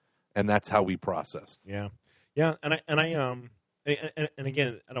venting, and that's how we processed. Yeah, and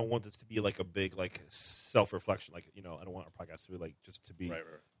again, I don't want this to be like a big like self-reflection. Like, I don't want our podcast to be like just to be right.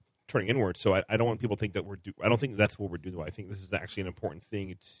 Turning inward. So I don't want people to think that I don't think that's what we're doing. I think this is actually an important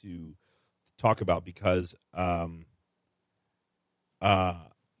thing to talk about because I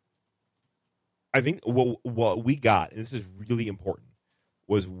think what we got, and this is really important,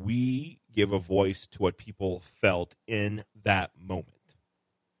 was we give a voice to what people felt in that moment.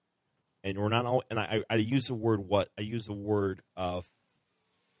 And we're not all, and I use the word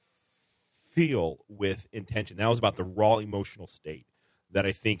feel with intention. That was about the raw emotional state that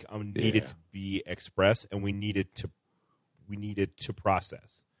I think needed to be expressed, and we needed to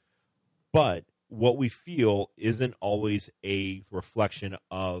process. But what we feel isn't always a reflection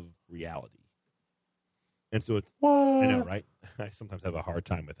of reality. And so it's, I know, right? I sometimes have a hard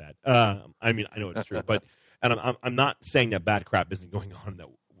time with that. I mean, I know it's true, but and I'm not saying that bad crap isn't going on,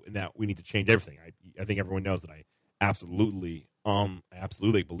 that we need to change everything. I think everyone knows that I absolutely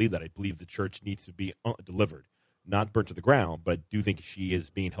believe that. I believe the church needs to be delivered, not burnt to the ground, but I do think she is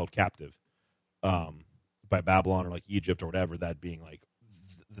being held captive by Babylon or like Egypt or whatever, that being like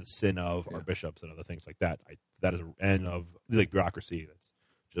the sin of our bishops and other things like that. That is an end of like bureaucracy that's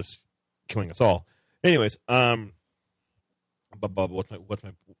just killing us all. Anyways, but what's my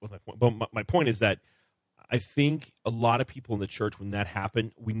point? But my point is that I think a lot of people in the church, when that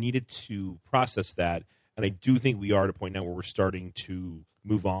happened, we needed to process that, and I do think we are at a point now where we're starting to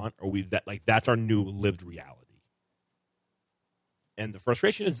move on, or that's our new lived reality, and the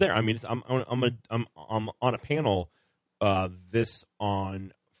frustration is there. I mean, I'm on a panel this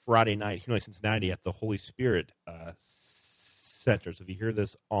on Friday night here in Cincinnati at the Holy Spirit Center. So if you hear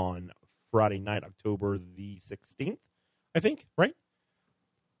this on Friday night, October the 16th, I think, right?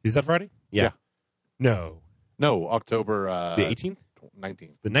 Is that Friday? Yeah. No, October the 18th,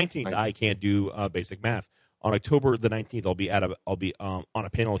 19th. The 19th. I can't do basic math. On October the 19th, I'll be on a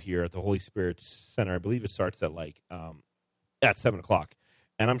panel here at the Holy Spirit Center. I believe it starts at at 7:00,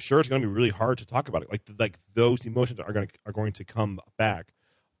 and I'm sure it's going to be really hard to talk about it. Like those emotions are going to come back,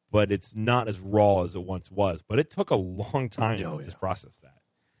 but it's not as raw as it once was. But it took a long time to process that.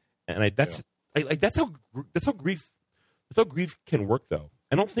 And that's how grief can work, though.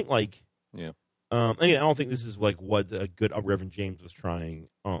 I don't think I don't think this is like what good Reverend James was trying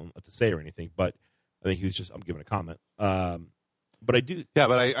to say or anything, but I think he was just giving a comment. But I do,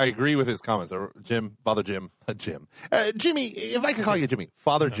 but I agree with his comments. Father Jimmy, if I could call you Jimmy,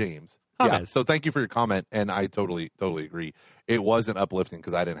 Father James. Yeah. So thank you for your comment, and I totally agree. It wasn't uplifting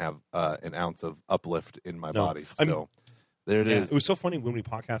because I didn't have an ounce of uplift in my body. So. There it is. It was so funny when we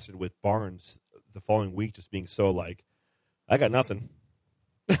podcasted with Barnes the following week, just being so like, I got nothing.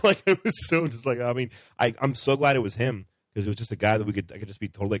 Like it was so just like, I mean, I'm so glad it was him because it was just a guy that I could just be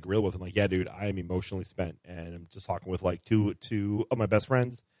totally like real with. And like, yeah, dude, I am emotionally spent, and I'm just talking with like two of my best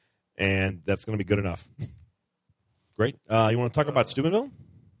friends, and that's going to be good enough. Great. You want to talk about Steubenville?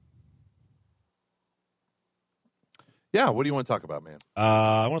 Yeah. What do you want to talk about, man?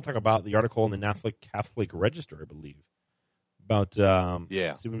 I want to talk about the article in the Catholic Register, I believe. About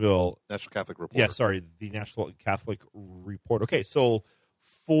Steubenville National Catholic Report. Yeah, sorry, the National Catholic Report. Okay, so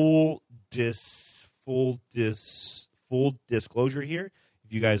full disclosure here.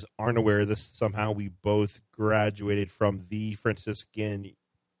 If you guys aren't aware of this, somehow we both graduated from the Franciscan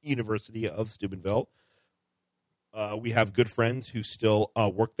University of Steubenville. We have good friends who still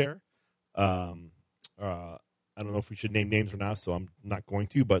work there. I don't know if we should name names or not, so I'm not going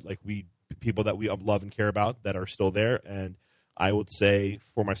to. But like people that we love and care about that are still there, and I would say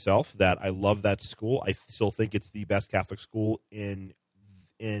for myself that I love that school. I still think it's the best Catholic school in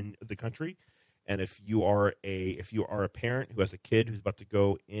the country, And if you are a parent who has a kid who's about to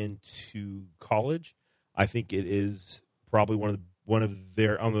go into college, I think it is probably one of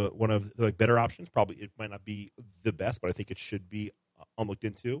the better options. Probably it might not be the best, but I think it should be looked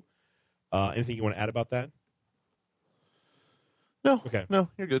into. Anything you want to add about that? No. Okay. No,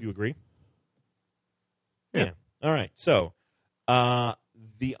 you're good. You agree? Yeah. All right. So,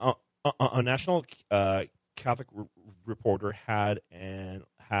 the National Catholic Reporter had an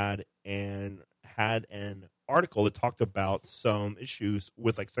article that talked about some issues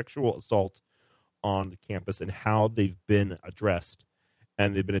with like sexual assault on the campus and how they've been addressed,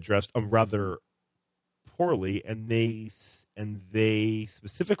 and they've been addressed rather poorly. And they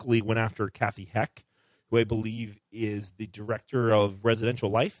specifically went after Kathy Heck, who I believe is the director of residential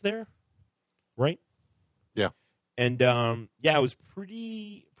life there, right? Yeah. And it was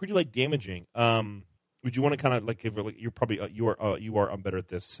pretty like damaging. Would you want to kind of like give like you're probably you are better at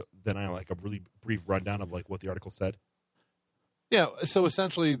this than I am, like a really brief rundown of like what the article said? Yeah. So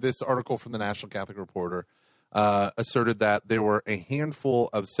essentially, this article from the National Catholic Reporter asserted that there were a handful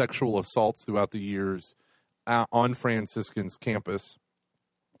of sexual assaults throughout the years on Franciscan's campus,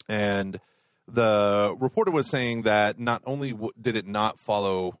 and the reporter was saying that not only did it not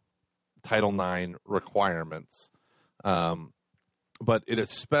follow Title IX requirements, but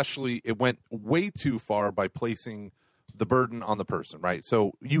it went way too far by placing the burden on the person, right?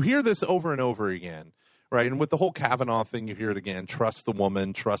 So you hear this over and over again, right? And with the whole Kavanaugh thing, you hear it again: trust the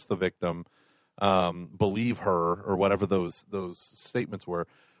woman, trust the victim, believe her, or whatever those statements were.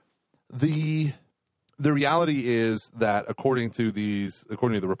 The reality is that according to the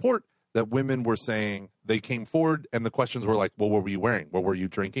report, that women were saying they came forward and the questions were like, well, what were you wearing? What were you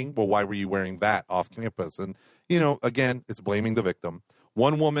drinking? Well, why were you wearing that off campus? And, again, it's blaming the victim.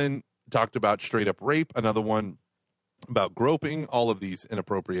 One woman talked about straight up rape, another one about groping, all of these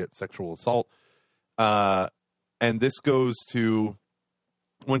inappropriate sexual assault. And this goes to,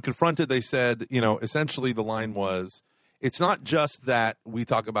 when confronted, they said, essentially the line was, it's not just that we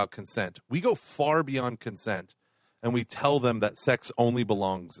talk about consent. We go far beyond consent, and we tell them that sex only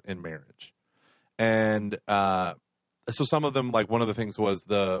belongs in marriage. And so some of them, like one of the things was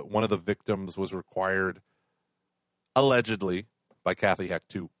one of the victims was required, allegedly, by Kathy Heck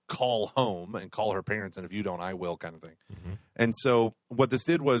to call home and call her parents, and if you don't, I will, kind of thing. Mm-hmm. And so what this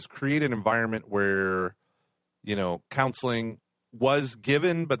did was create an environment where, counseling was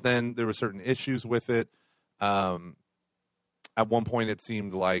given, but then there were certain issues with it. At one point, it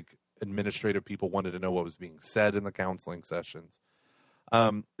seemed like administrative people wanted to know what was being said in the counseling sessions.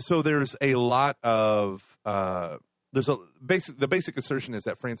 So there's a lot of the basic assertion is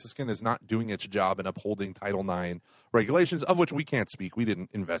that Franciscan is not doing its job in upholding Title IX regulations, of which we can't speak. We didn't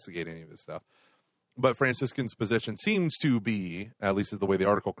investigate any of this stuff. But Franciscan's position seems to be, at least is the way the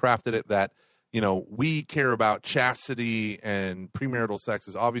article crafted it, that we care about chastity and premarital sex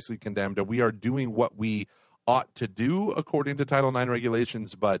is obviously condemned, and we are doing what we ought to do according to Title IX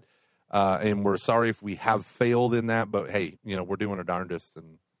regulations, but and we're sorry if we have failed in that, but hey, we're doing our darndest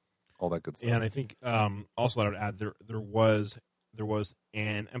and all that good stuff. Yeah, and I think also I would add there was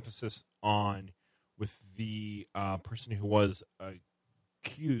an emphasis on with the person who was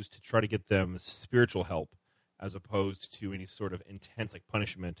accused to try to get them spiritual help as opposed to any sort of intense like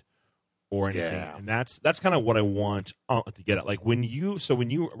punishment or anything. Yeah. And that's kind of what I want to get at. Like when you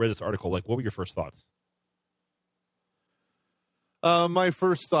read this article, like what were your first thoughts? My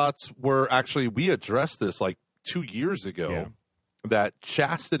first thoughts were actually, we addressed this like 2 years ago, that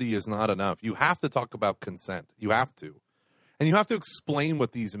chastity is not enough. You have to talk about consent. You have to. And you have to explain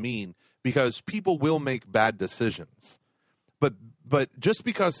what these mean, because people will make bad decisions. But just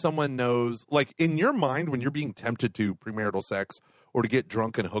because someone knows, like in your mind, when you're being tempted to premarital sex or to get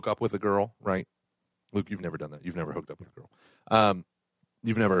drunk and hook up with a girl, right? Luke, you've never done that. You've never hooked up with a girl.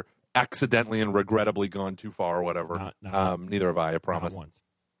 You've never accidentally and regrettably gone too far or whatever. Neither have I promise.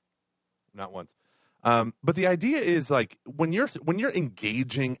 Not once. But the idea is like when you're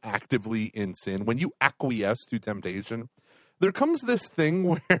engaging actively in sin, when you acquiesce to temptation, there comes this thing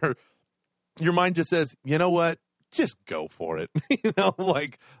where your mind just says, you know what? Just go for it.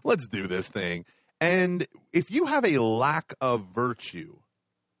 Like, let's do this thing. And if you have a lack of virtue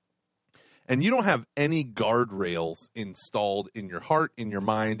and you don't have any guardrails installed in your heart, in your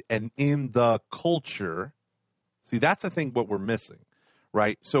mind, and in the culture, see, that's I think what we're missing,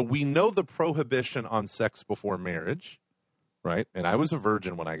 right? So we know the prohibition on sex before marriage, right? And I was a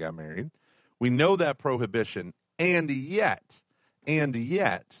virgin when I got married. We know that prohibition, and yet,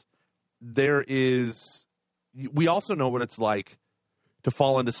 there is, we also know what it's like to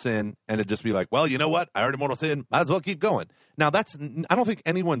fall into sin and to just be like, well, you know what? I already mortal sin. Might as well keep going. Now, I don't think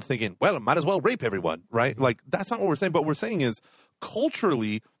anyone's thinking, well, I might as well rape everyone, right? Like, that's not what we're saying. But what we're saying is,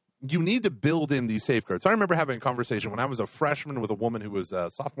 culturally, you need to build in these safeguards. I remember having a conversation when I was a freshman with a woman who was a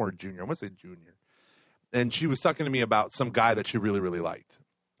sophomore or junior. I want to say junior. And she was talking to me about some guy that she really, really liked.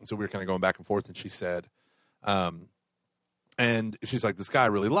 And so we were kind of going back and forth. And she said, and she's like, this guy I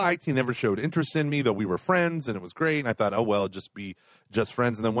really liked. He never showed interest in me, though we were friends, and it was great. And I thought, oh, well, just be just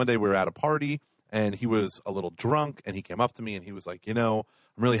friends. And then one day we were at a party, and he was a little drunk, and he came up to me, and he was like, you know,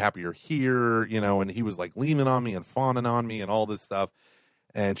 I'm really happy you're here, you know, and he was like leaning on me and fawning on me and all this stuff.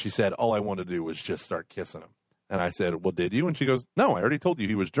 And she said, all I wanted to do was just start kissing him. And I said, well, did you? And she goes, no, I already told you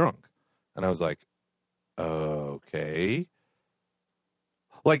he was drunk. And I was like, okay.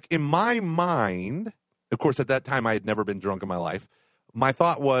 Like, in my mind, of course, at that time, I had never been drunk in my life. My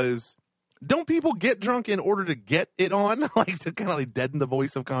thought was, don't people get drunk in order to get it on? Like, to kind of like deaden the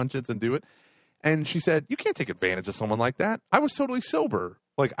voice of conscience and do it? And she said, you can't take advantage of someone like that. I was totally sober.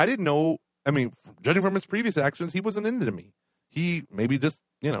 Like, I didn't know. I mean, judging from his previous actions, he wasn't into me. He maybe just,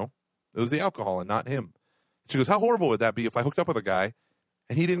 you know, it was the alcohol and not him. She goes, how horrible would that be if I hooked up with a guy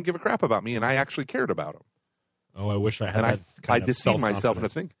and he didn't give a crap about me and I actually cared about him? Oh, I wish I had. And I deceived myself into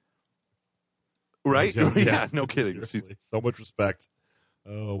thinking. Right? Yeah, no kidding. So much respect.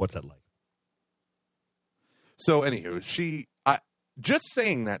 Oh, what's that like? So, anywho, just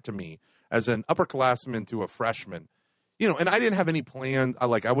saying that to me as an upperclassman to a freshman, you know, and I didn't have any plans.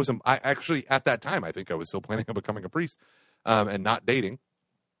 I actually, at that time, I think I was still planning on becoming a priest and not dating.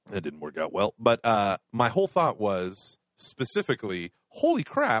 It didn't work out well. But my whole thought was specifically, holy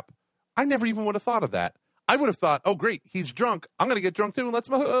crap, I never even would have thought of that. I would have thought, oh, great, he's drunk. I'm going to get drunk too, and let's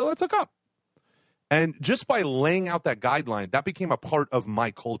hook up. And just by laying out that guideline, that became a part of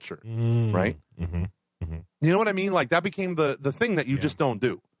my culture, right? Mm-hmm. Mm-hmm. You know what I mean? Like, that became the thing that you just don't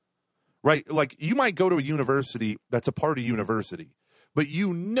do, right? Like, you might go to a university that's a party university, but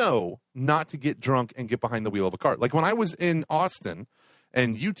you know not to get drunk and get behind the wheel of a car. Like, when I was in Austin,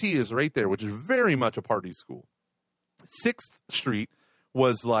 and UT is right there, which is very much a party school, 6th Street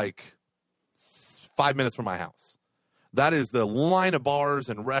was like 5 minutes from my house. That is the line of bars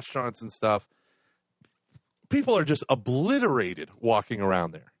and restaurants and stuff. People are just obliterated walking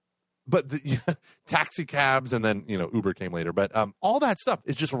around there. But the taxi cabs, and then, you know, Uber came later. But all that stuff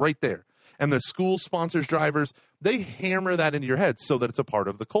is just right there. And the school sponsors drivers, they hammer that into your head so that it's a part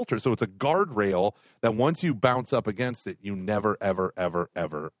of the culture. So it's a guardrail that once you bounce up against it, you never, ever, ever,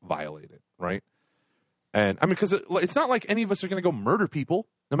 ever violate it, right? And, I mean, because it's not like any of us are going to go murder people,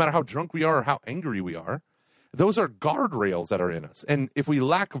 no matter how drunk we are or how angry we are. Those are guardrails that are in us. And if we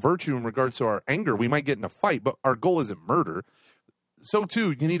lack virtue in regards to our anger, we might get in a fight, but our goal isn't murder. So,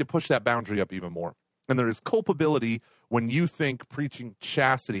 too, you need to push that boundary up even more. And there is culpability when you think preaching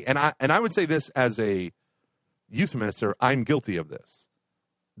chastity. And I would say this as a youth minister, I'm guilty of this.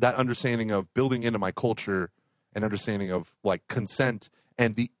 That understanding of building into my culture and understanding of, like, consent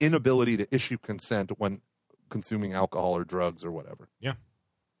and the inability to issue consent when consuming alcohol or drugs or whatever. Yeah.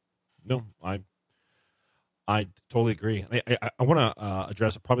 No, I totally agree. I want to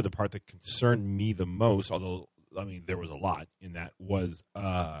address probably the part that concerned me the most, although, I mean, there was a lot in that, was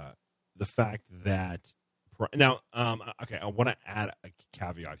the fact that now, okay, I want to add a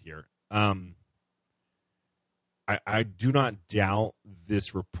caveat here. I do not doubt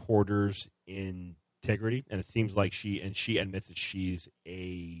this reporter's integrity, and it seems like she admits that she's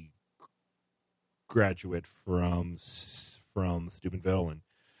a graduate from Steubenville, and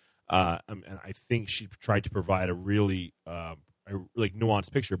I think she tried to provide a really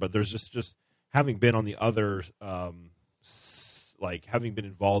nuanced picture. But there's just having been on the other, like having been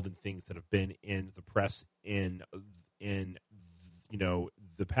involved in things that have been in the press in you know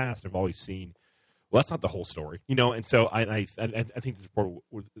the past, I've always seen. Well, that's not the whole story, you know, and so I think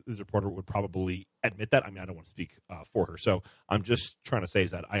this reporter would probably admit that. I mean, I don't want to speak for her, so I'm just trying to say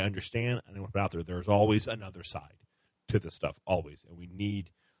is that I understand, and I want to put out there. There's always another side to this stuff, always, and we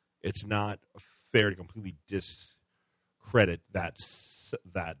need. It's not fair to completely discredit that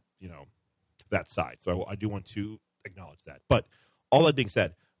you know that side. So I do want to acknowledge that. But all that being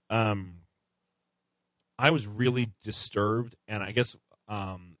said, I was really disturbed, and I guess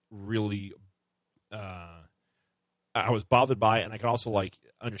really. I was bothered by it, and I could also like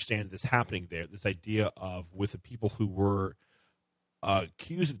understand this happening there. This idea of with the people who were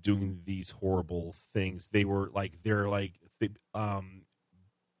accused of doing these horrible things,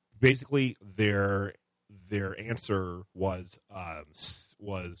 basically their answer was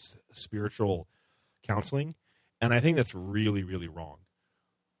spiritual counseling, and I think that's really, really wrong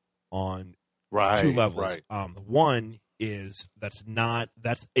on two levels. Right. One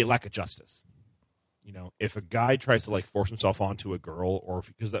that's a lack of justice. You know, if a guy tries to like force himself onto a girl, or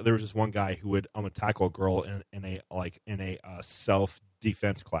because there was this one guy who would tackle a girl in a self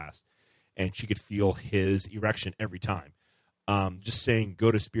defense class, and she could feel his erection every time. Just saying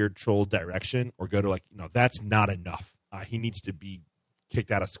go to spiritual direction or go to that's not enough. He needs to be kicked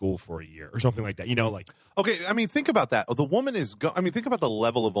out of school for a year or something like that. You know, like okay. I mean, think about that. The woman is. Think about the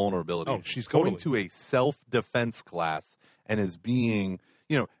level of vulnerability. Oh, she's totally. going to a self-defense class and is being,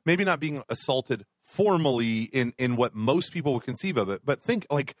 maybe not being assaulted formally in what most people would conceive of it, but think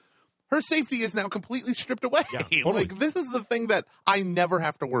like her safety is now completely stripped away. Yeah, totally. Like this is the thing that I never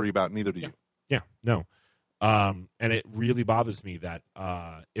have to worry about. Neither do you. Yeah, no. And it really bothers me that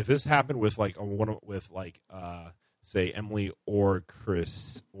if this happened with say Emily or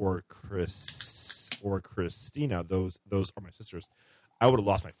Chris or Christina, those are my sisters, I would have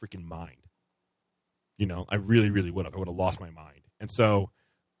lost my freaking mind. You know, I really, really would have. I would have lost my mind. And so,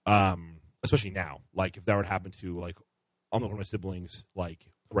 especially now, like if that would happen to like one of my siblings, like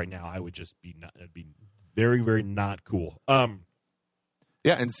right now, I would just be it'd be very, very not cool.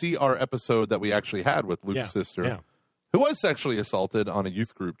 Yeah, and see our episode that we actually had with Luke's sister, who was sexually assaulted on a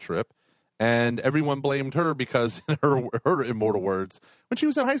youth group trip, and everyone blamed her because, in her immortal words, when she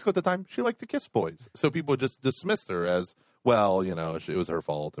was in high school at the time, she liked to kiss boys. So people just dismissed her as, well, it was her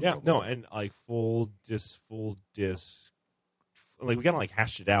fault. Yeah, no, and like full dis, like we kind of like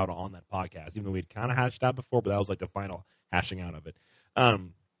hashed it out on that podcast, even though we'd kind of hashed it out before, but that was like the final hashing out of it.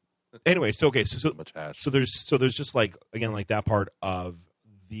 Anyway, so much hash. So there's just like again like that part of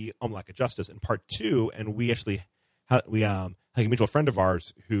the lack of justice, and part two, and we actually had a mutual friend of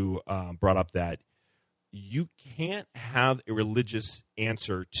ours who brought up that you can't have a religious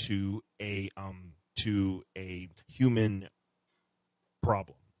answer to a human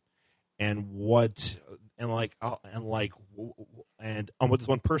problem, and what this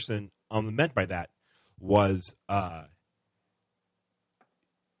one person meant by that was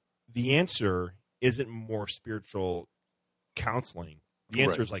the answer isn't more spiritual counseling. The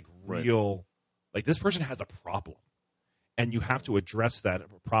answer is like real, like this person has a problem, and you have to address that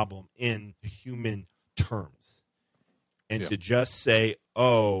problem in human terms. And to just say,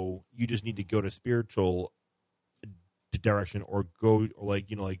 "Oh, you just need to go to spiritual direction or go like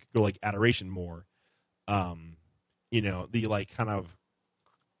adoration more." The like kind of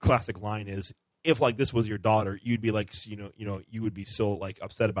classic line is, if like this was your daughter, you'd be like, you would be so like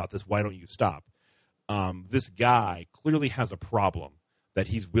upset about this. Why don't you stop? This guy clearly has a problem that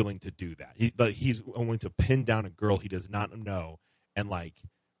he's willing to do that. He's willing to pin down a girl he does not know and like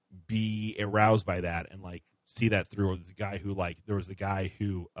be aroused by that and like see that through. Or there was a guy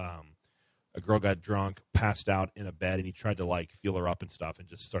who a girl got drunk, passed out in a bed, and he tried to like feel her up and stuff, and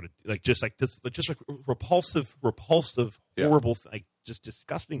just started just repulsive, horrible, like just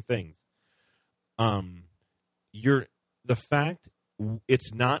disgusting things. The fact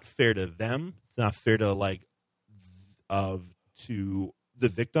it's not fair to them. It's not fair to to the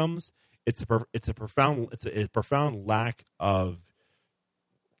victims. It's a profound lack of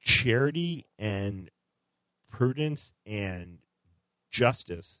charity and prudence and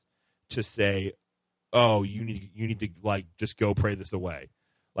justice to say, oh, you need to like just go pray this away.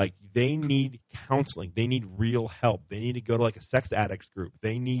 Like they need counseling. They need real help. They need to go to like a sex addicts group.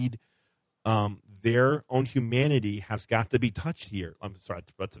 They need their own humanity has got to be touched here. I'm sorry,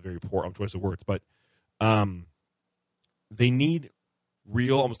 that's a very poor choice of words, but they need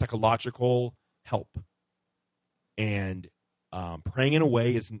real, almost psychological help. And praying in a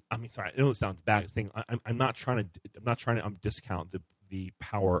way is, I mean, sorry, I know it sounds bad saying I'm not trying to discount the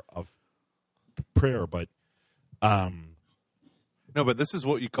power of prayer, but no, but this is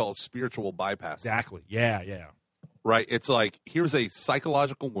what you call spiritual bypass. Exactly. Yeah. Right? It's like, here's a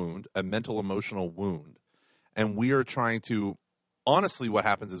psychological wound, a mental emotional wound, and we are trying to, honestly, what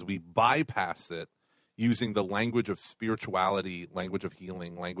happens is we bypass it using the language of spirituality, language of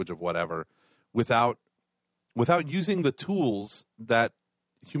healing, language of whatever, without using the tools that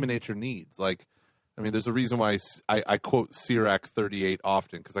human nature needs. Like, I mean, there's a reason why I quote Sirach 38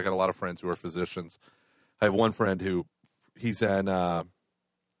 often, because I got a lot of friends who are physicians. I have one friend who, he's in, where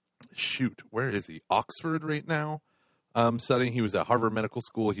is he? Oxford right now, studying. He was at Harvard Medical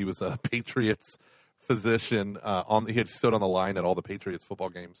School. He was a Patriots physician. He had stood on the line at all the Patriots football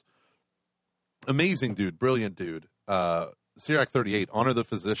games. Amazing dude, brilliant dude. Sirach 38, honor the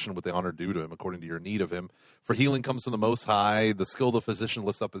physician with the honor due to him, according to your need of him. For healing comes from the Most High. The skill of the physician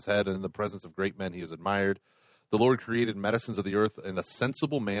lifts up his head, and in the presence of great men he is admired. The Lord created medicines of the earth, and a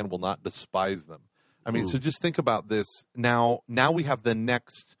sensible man will not despise them. I mean, So just think about this. Now we have the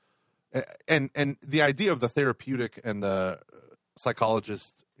next And the idea of the therapeutic and the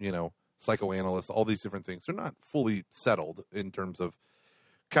psychologist, psychoanalyst, all these different things, they're not fully settled in terms of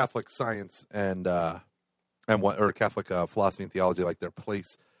Catholic science and Catholic philosophy and theology, like their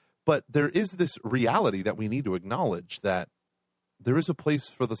place. But there is this reality that we need to acknowledge, that there is a place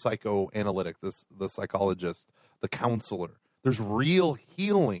for the psychoanalytic, the psychologist, the counselor. There's real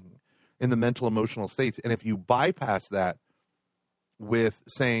healing in the mental emotional states. And if you bypass that with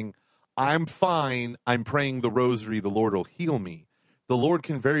saying, I'm fine, I'm praying the rosary, the Lord will heal me, the Lord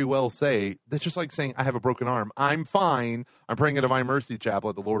can very well say, that's just like saying, I have a broken arm, I'm fine, I'm praying a Divine Mercy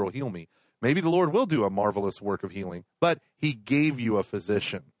Chaplet, the Lord will heal me. Maybe the Lord will do a marvelous work of healing, but he gave you a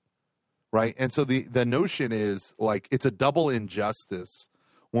physician, right? And so the notion is, like, it's a double injustice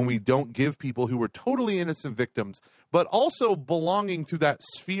when we don't give people who were totally innocent victims, but also belonging to that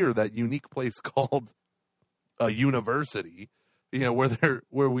sphere, that unique place called a university, where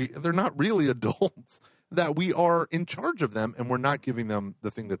they're not really adults, that we are in charge of them and we're not giving them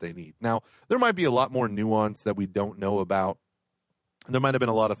the thing that they need. Now, there might be a lot more nuance that we don't know about. There might have been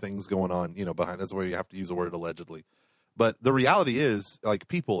a lot of things going on, behind. That's where you have to use the word allegedly. But the reality is, like,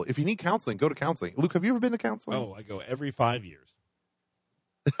 people, if you need counseling, go to counseling. Luke, have you ever been to counseling? Oh, I go every 5 years.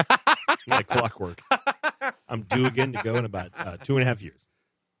 Like clockwork. I'm due again to go in about 2.5 years.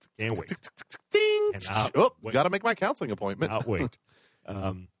 Can't wait. Ding! Got to make my counseling appointment. Not wait.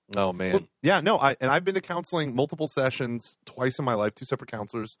 Oh, man. I've been to counseling, multiple sessions, twice in my life, 2 separate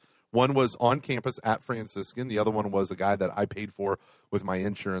counselors. One was on campus at Franciscan. The other one was a guy that I paid for with my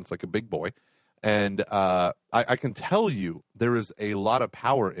insurance, like a big boy. And I can tell you there is a lot of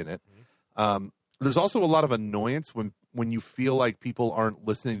power in it. There's also a lot of annoyance when you feel like people aren't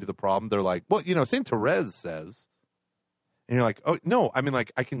listening to the problem. They're like, well, St. Therese says. And you're like, oh, no, I mean,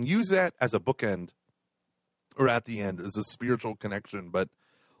 like, I can use that as a bookend or at the end as a spiritual connection. But,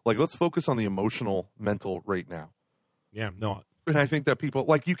 like, let's focus on the emotional, mental right now. Yeah, no. And I think that people,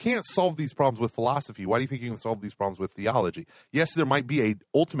 like, you can't solve these problems with philosophy. Why do you think you can solve these problems with theology? Yes, there might be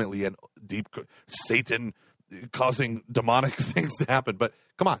ultimately a deep Satan causing demonic things to happen. But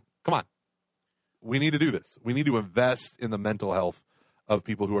come on. We need to do this. We need to invest in the mental health of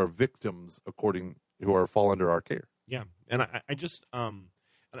people who are victims, who fall under our care. Yeah, and I just and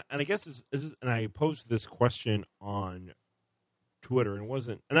I guess this is, and I posed this question on Twitter, and it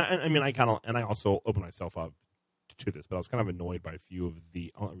wasn't, and I also opened myself up to this, but I was kind of annoyed by a few of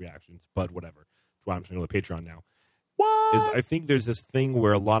the reactions. But whatever, that's why I'm going to Patreon now. What? Is I think there's this thing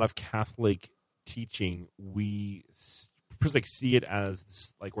where a lot of Catholic teaching, we see it as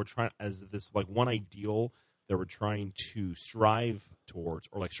this, like, we're trying as this, like, one ideal that we're trying to strive towards,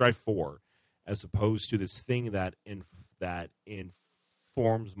 or like strive for, as opposed to this thing that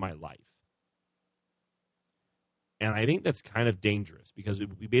informs my life. And I think that's kind of dangerous, because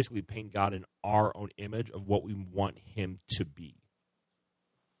we basically paint God in our own image of what we want him to be.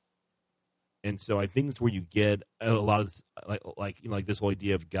 And so I think that's where you get a lot of this, like this whole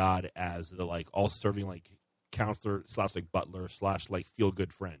idea of God as the, like, all-serving, like, counselor / like butler / like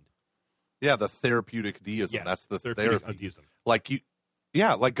feel-good friend. Yeah, the therapeutic deism. Yes, that's the therapy. Deism.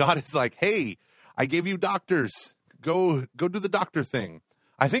 Like God is like, hey, I gave you doctors. Go do the doctor thing.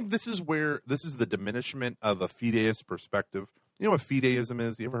 I think this is the diminishment of a fideist perspective. You know what fideism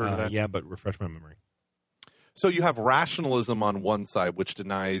is? You ever heard of that? Yeah, but refresh my memory. So you have rationalism on one side, which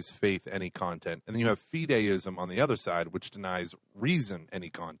denies faith any content, and then you have fideism on the other side, which denies reason any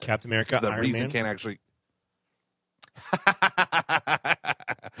content. Captain America, the Iron reason Man? Can't actually.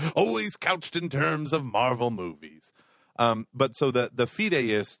 Always couched in terms of Marvel movies. But so the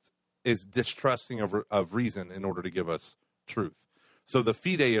fideist is distrusting of reason in order to give us truth. So the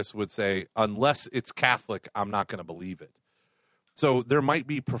fideist would say, unless it's Catholic, I'm not going to believe it. So there might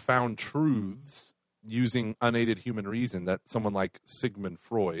be profound truths using unaided human reason that someone like Sigmund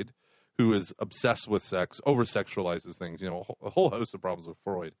Freud, who is obsessed with sex, over-sexualizes things, a whole host of problems with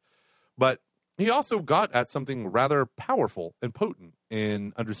Freud. But he also got at something rather powerful and potent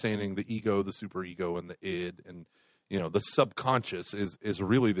in understanding the ego, the superego, and the id. And, the subconscious is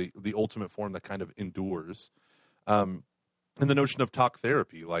really the ultimate form that kind of endures. And the notion of talk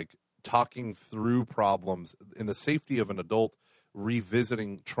therapy, like talking through problems in the safety of an adult,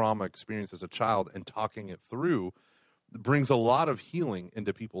 revisiting trauma experience as a child and talking it through, brings a lot of healing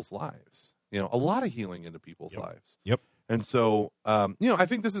into people's lives. A lot of healing into people's lives. Yep. And so, I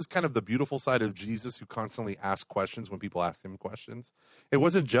think this is kind of the beautiful side of Jesus, who constantly asks questions when people ask him questions. It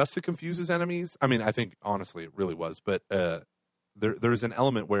wasn't just to confuse his enemies. I mean, I think, honestly, it really was. But there's an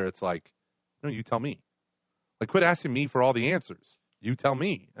element where it's like, no, you tell me. Like, quit asking me for all the answers. You tell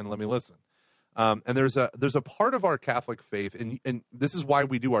me and let me listen. And there's a part of our Catholic faith, and this is why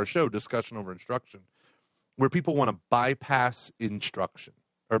we do our show, Discussion Over Instruction, where people want to bypass instruction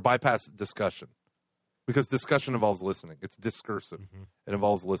or bypass discussion, because discussion involves listening. It's discursive. Mm-hmm. It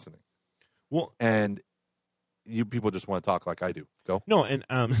involves listening. Well, and you people just want to talk like I do. Go. No, and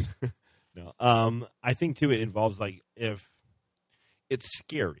no, I think too it involves like if it's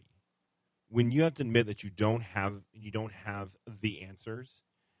scary when you have to admit that you don't have the answers,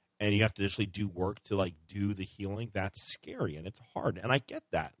 and you have to actually do work to like do the healing. That's scary and it's hard, and I get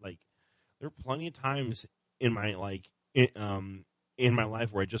that. Like there are plenty of times in my in my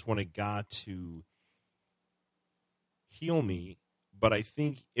life where I just wanted God to heal me, but I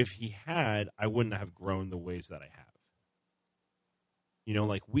think if He had, I wouldn't have grown the ways that I have. You know,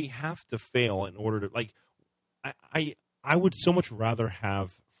 like we have to fail in order to like. I would so much rather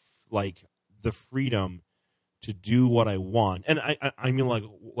have like the freedom to do what I want, and I mean like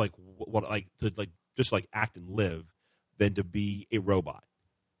what like to like just like act and live, than to be a robot.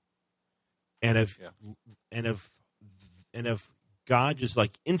 And if God just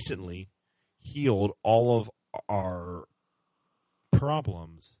like instantly healed all of our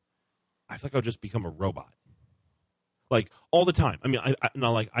problems, I feel like I'll just become a robot. Like all the time. I mean,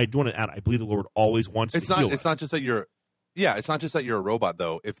 I do want to add. I believe the Lord always wants to heal us. It's not just that you're. Yeah, it's not just that you're a robot,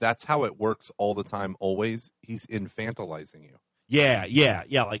 though. If that's how it works all the time, always, He's infantilizing you. Yeah.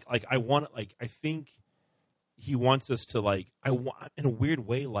 Like I want. Like I think He wants us to like. I want in a weird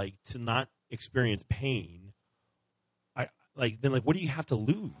way, like to not experience pain. Then what do you have to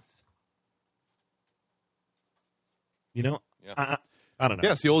lose? You know. Yeah. I don't know.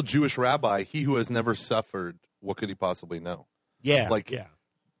 Yes, the old Jewish rabbi. He who has never suffered, what could he possibly know? Yeah.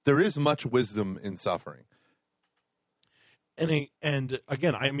 There is much wisdom in suffering. And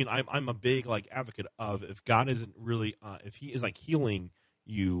again, I mean, I'm a big like advocate of if God isn't really if He is like healing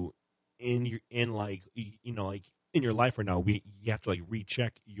you in your life right now, you have to like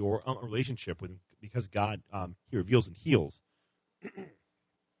recheck your relationship with Him, because God He reveals and heals.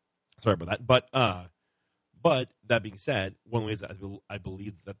 Sorry about that, but that being said, one of the ways that I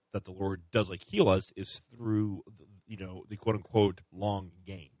believe that the Lord does like heal us is through the quote unquote long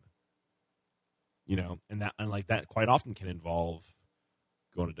game. You know, and that quite often can involve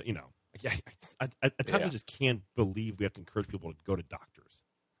going to, at times I just can't believe we have to encourage people to go to doctors.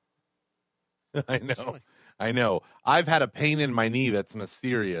 I know. I've had a pain in my knee that's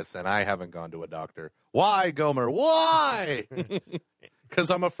mysterious, and I haven't gone to a doctor. Why, Gomer? Why? Because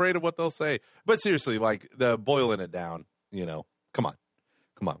I'm afraid of what they'll say. But seriously, like the boiling it down, come on.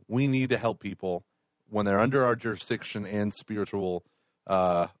 We need to help people when they're under our jurisdiction and spiritual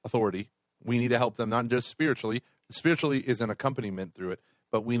authority. We need to help them, not just spiritually. Spiritually is an accompaniment through it,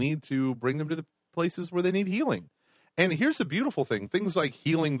 but we need to bring them to the places where they need healing. And here's the beautiful thing. Things like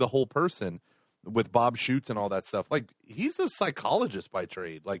healing the whole person with Bob Schutz and all that stuff. Like, he's a psychologist by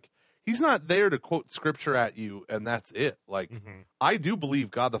trade. Like, he's not there to quote scripture at you and that's it. Like, I do believe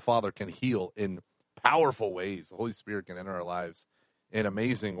God the Father can heal in powerful ways. The Holy Spirit can enter our lives in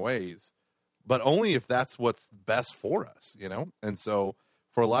amazing ways, but only if that's what's best for us, And so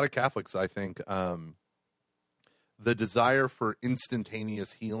for a lot of Catholics, I think the desire for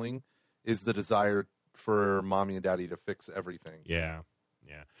instantaneous healing is the desire for mommy and daddy to fix everything. Yeah.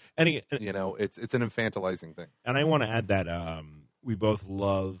 And it's an infantilizing thing. And I want to add that we both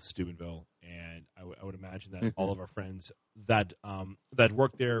love Steubenville, and I would imagine that all of our friends that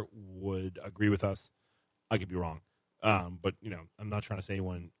work there would agree with us. I could be wrong, but I'm not trying to say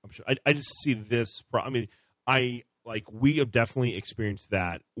anyone. I'm sure. I just see this. We have definitely experienced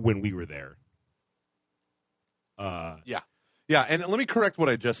that when we were there. Yeah. And let me correct what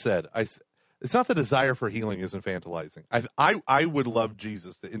I just said. It's not the desire for healing is infantilizing. I would love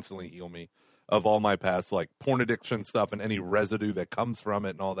Jesus to instantly heal me of all my past, like porn addiction stuff and any residue that comes from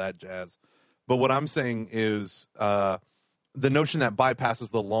it and all that jazz. But what I'm saying is the notion that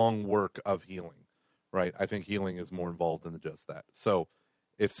bypasses the long work of healing, right? I think healing is more involved than just that. So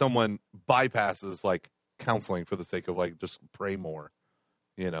if someone bypasses like counseling for the sake of like just pray more,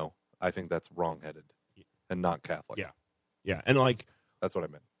 I think that's wrongheaded and not Catholic. Yeah, and like that's what I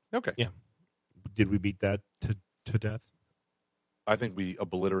meant. Okay, yeah. Did we beat that to death? I think we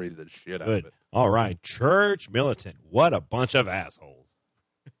obliterated the shit out of it. All right, Church Militant. What a bunch of assholes.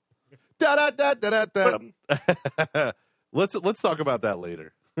 Da da da da da. Let's talk about that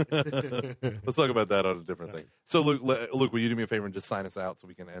later. Let's talk about that on a different thing. So, Luke, will you do me a favor and just sign us out so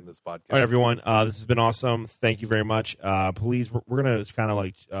we can end this podcast? All right, everyone. This has been awesome. Thank you very much. Please, we're going to kind of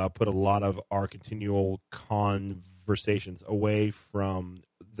like put a lot of our continual conversations away from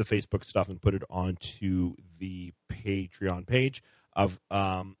the Facebook stuff and put it onto the Patreon page.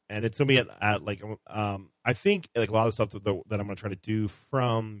 and it's gonna be at like I think like a lot of the stuff that I'm gonna try to do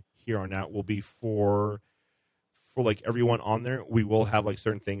from here on out will be for like everyone on there. We will have like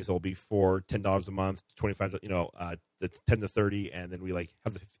certain things that will be for $10 a month, $25, that's 10 to 30, and then we like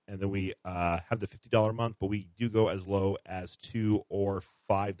have the $50 a month, but we do go as low as $2 or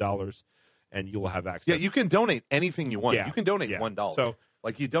 $5, and you will have access. Yeah, you can donate anything you want. Yeah. You can donate $1. So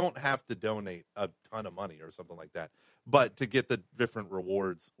like you don't have to donate a ton of money or something like that, but to get the different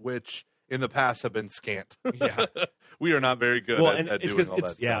rewards, which in the past have been scant. Yeah, we are not very good at doing all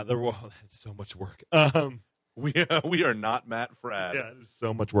that. Yeah, it's so much work. We are not Matt Fradd. Yeah, it's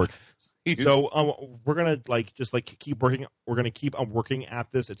so much work. So we're gonna keep working. We're gonna keep working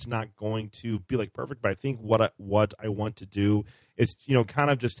at this. It's not going to be like perfect, but I think what I want to do is kind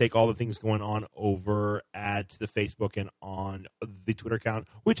of just take all the things going on over at the Facebook and on the Twitter account,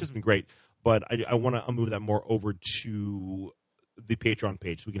 which has been great. But I want to move that more over to the Patreon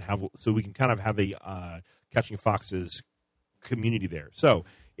page, so we can kind of have a Catching Foxes community there. So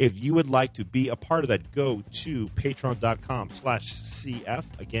if you would like to be a part of that, go to patreon.com/CF.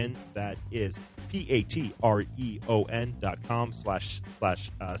 Again, that is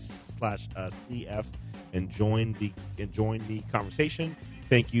patreon.com//CF and join the conversation.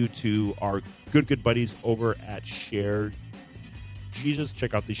 Thank you to our good buddies over at Shared Jesus.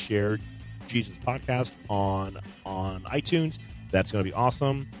 Check out the Shared Jesus podcast on iTunes. That's going to be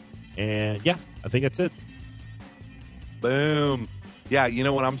awesome. And yeah, I think that's it. Boom. Yeah, you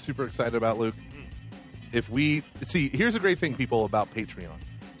know what I'm super excited about, Luke? If we see, here's a great thing, people, about Patreon.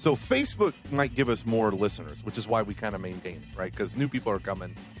 So Facebook might give us more listeners, which is why we kind of maintain it, right? Because new people are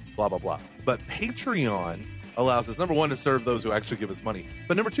coming, blah, blah, blah. But Patreon allows us, number one, to serve those who actually give us money.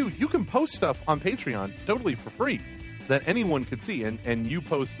 But number two, you can post stuff on Patreon totally for free that anyone could see. And you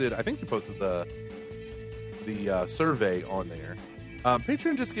posted, I think you posted the survey on there.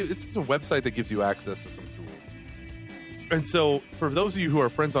 Patreon it's just a website that gives you access to some tools. And so for those of you who are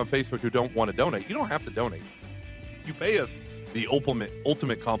friends on Facebook who don't want to donate, you don't have to donate. You pay us the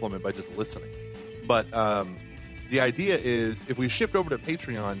ultimate compliment by just listening. But the idea is if we shift over to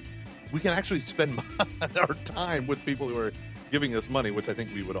Patreon, we can actually spend our time with people who are giving us money, which I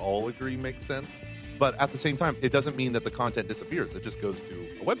think we would all agree makes sense. But at the same time, it doesn't mean that the content disappears. It just goes to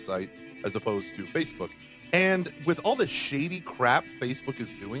a website as opposed to Facebook. And with all the shady crap Facebook is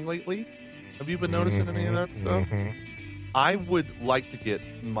doing lately, have you been noticing any of that stuff? Mm-hmm. I would like to get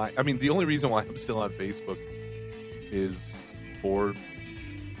the only reason why I'm still on Facebook is for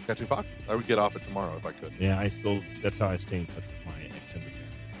Catching Foxes. I would get off it tomorrow if I could. Yeah, that's how I stay in touch with my extended family.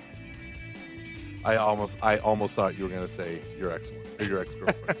 I almost thought you were going to say your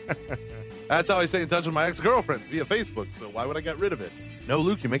ex-girlfriend. That's how I stay in touch with my ex-girlfriends, via Facebook. So why would I get rid of it? No,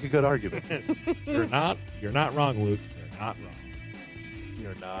 Luke, you make a good argument. You're not wrong, Luke. You're not wrong.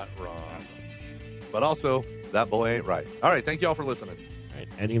 You're not wrong. But also, that boy ain't right. All right, thank you all for listening. All right,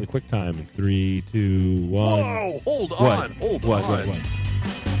 ending the quick time in 3, 2, 1. Whoa, hold on. What?